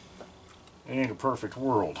 It ain't a perfect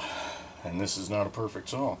world. And this is not a perfect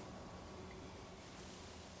song.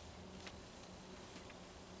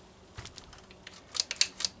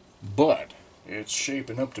 But it's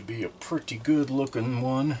shaping up to be a pretty good looking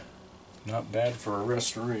one. Not bad for a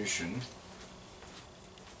restoration.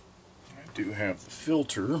 I do have the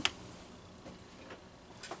filter and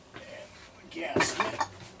the gasket.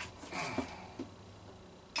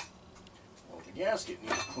 Well, the gasket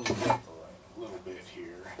needs cleaned up a little bit here.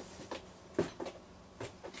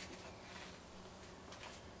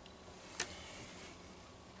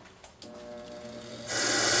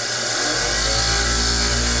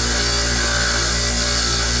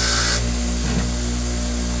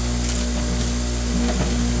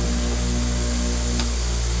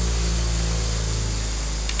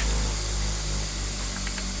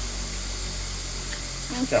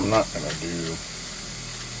 I'm not going to do.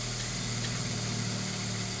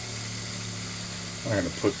 I'm going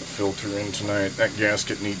to put the filter in tonight. That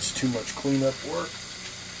gasket needs too much cleanup work.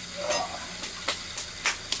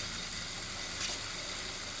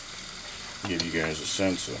 Give you guys a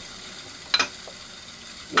sense of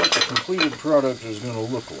what the completed product is going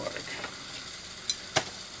to look like.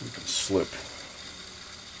 We can slip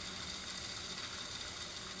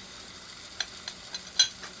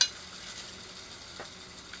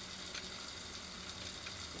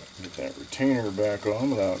Get that retainer back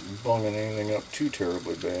on without bunging anything up too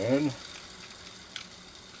terribly bad.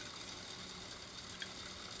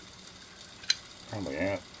 Probably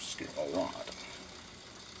asking a lot.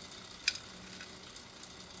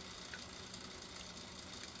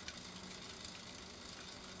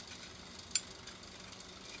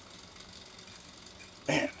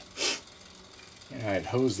 Man, yeah, I'd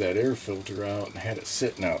hosed that air filter out and had it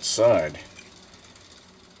sitting outside.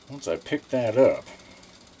 Once I picked that up,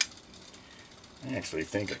 I actually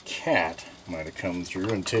think a cat might have come through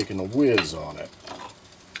and taken a whiz on it.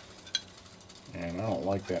 And I don't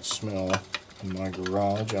like that smell in my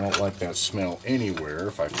garage. I don't like that smell anywhere.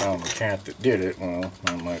 If I found the cat that did it, well,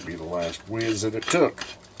 that might be the last whiz that it took.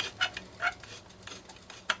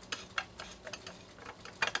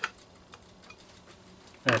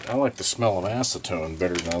 In fact, I like the smell of acetone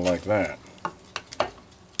better than I like that.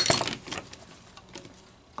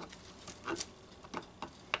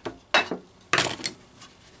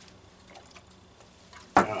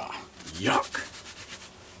 Yuck.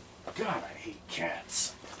 God, I hate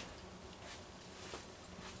cats.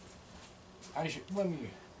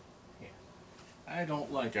 I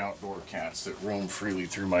don't like outdoor cats that roam freely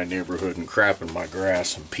through my neighborhood and crap in my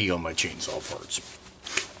grass and pee on my chainsaw parts.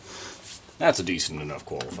 That's a decent enough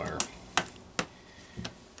qualifier.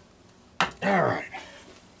 Alright.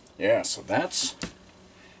 Yeah, so that's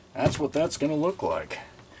what that's going to look like.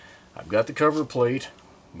 I've got the cover plate.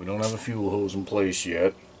 We don't have a fuel hose in place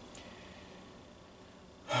yet.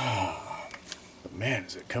 But man,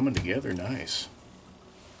 is it coming together nice.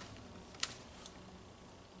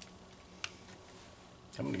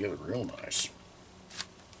 Coming together real nice.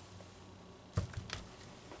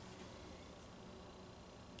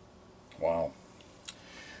 Wow.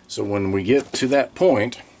 So when we get to that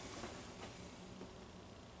point,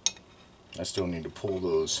 I still need to pull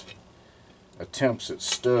those attempts at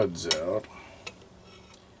studs out,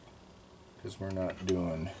 because we're not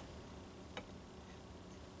doing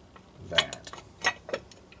that.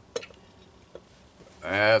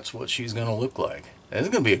 That's what she's going to look like. It's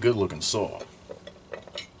going to be a good looking saw.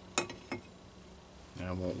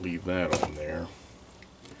 I won't leave that on there.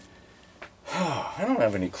 I don't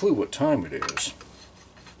have any clue what time it is.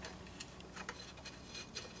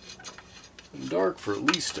 It's been dark for at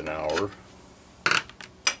least an hour.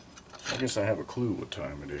 I guess I have a clue what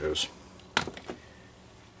time it is.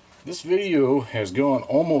 This video has gone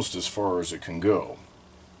almost as far as it can go.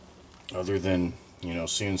 Other than, you know,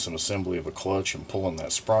 seeing some assembly of a clutch and pulling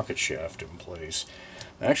that sprocket shaft in place.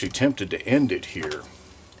 I'm actually tempted to end it here.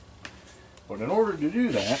 But in order to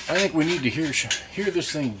do that, I think we need to hear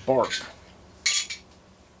this thing bark.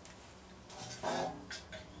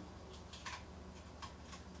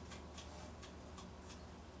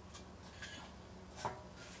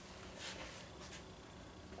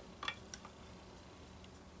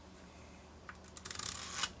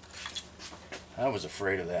 I was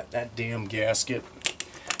afraid of that. That damn gasket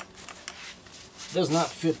does not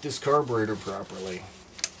fit this carburetor properly.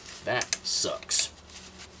 That sucks.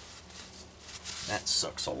 That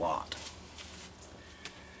sucks a lot.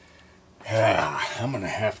 I'm gonna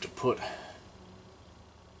have to put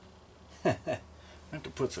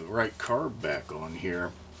the right carb back on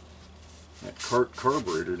here. That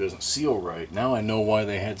carburetor doesn't seal right. Now I know why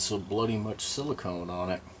they had so bloody much silicone on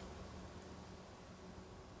it.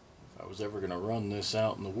 If I was ever gonna run this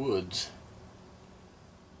out in the woods,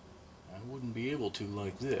 I wouldn't be able to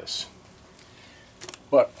like this.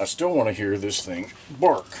 But I still want to hear this thing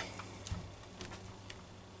bark.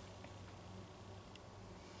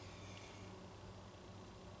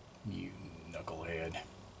 You knucklehead.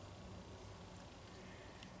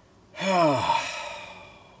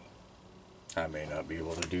 I may not be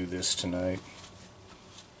able to do this tonight.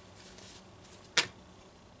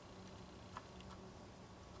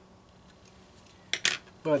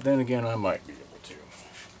 But then again, I might be able to.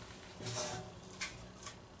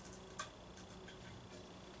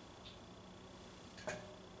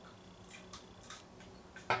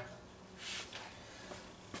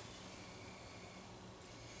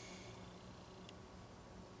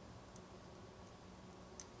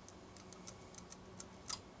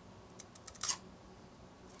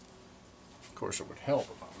 Of course, it would help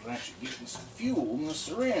if I was actually getting some fuel in the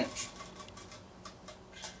syringe.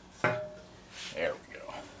 There we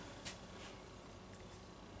go.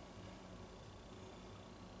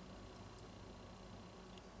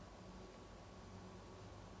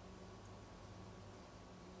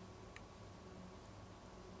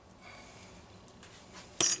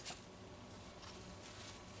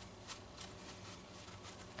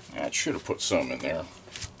 That should have put some in there.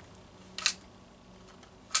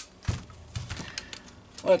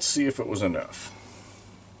 Let's see if it was enough.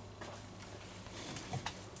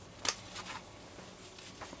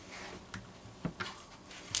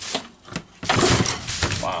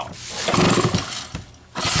 Wow.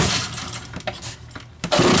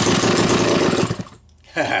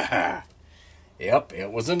 Yep, it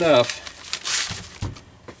was enough.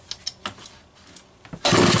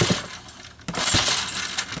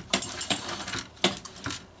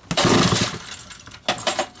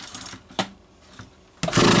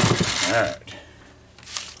 Alright.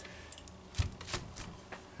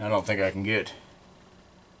 I don't think I can get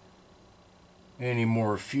any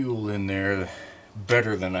more fuel in there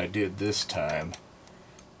better than I did this time.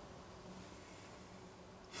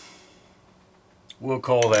 We'll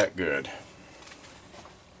call that good.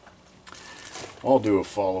 I'll do a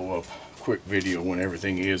follow-up quick video when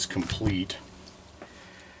everything is complete.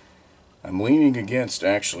 I'm leaning against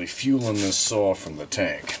actually fueling this saw from the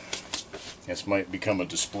tank. This might become a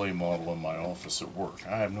display model in my office at work.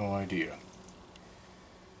 I have no idea.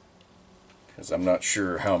 Because I'm not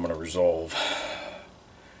sure how I'm going to resolve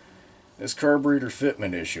this carburetor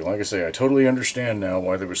fitment issue. Like I say, I totally understand now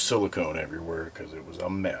why there was silicone everywhere, because it was a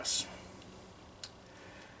mess.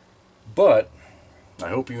 But I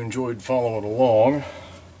hope you enjoyed following along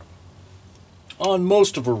on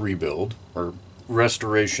most of a rebuild, or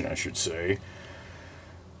restoration I should say,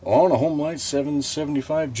 on a Homelite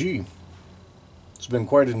 775G. It's been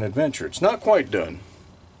quite an adventure. It's not quite done,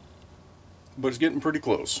 but it's getting pretty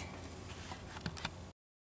close.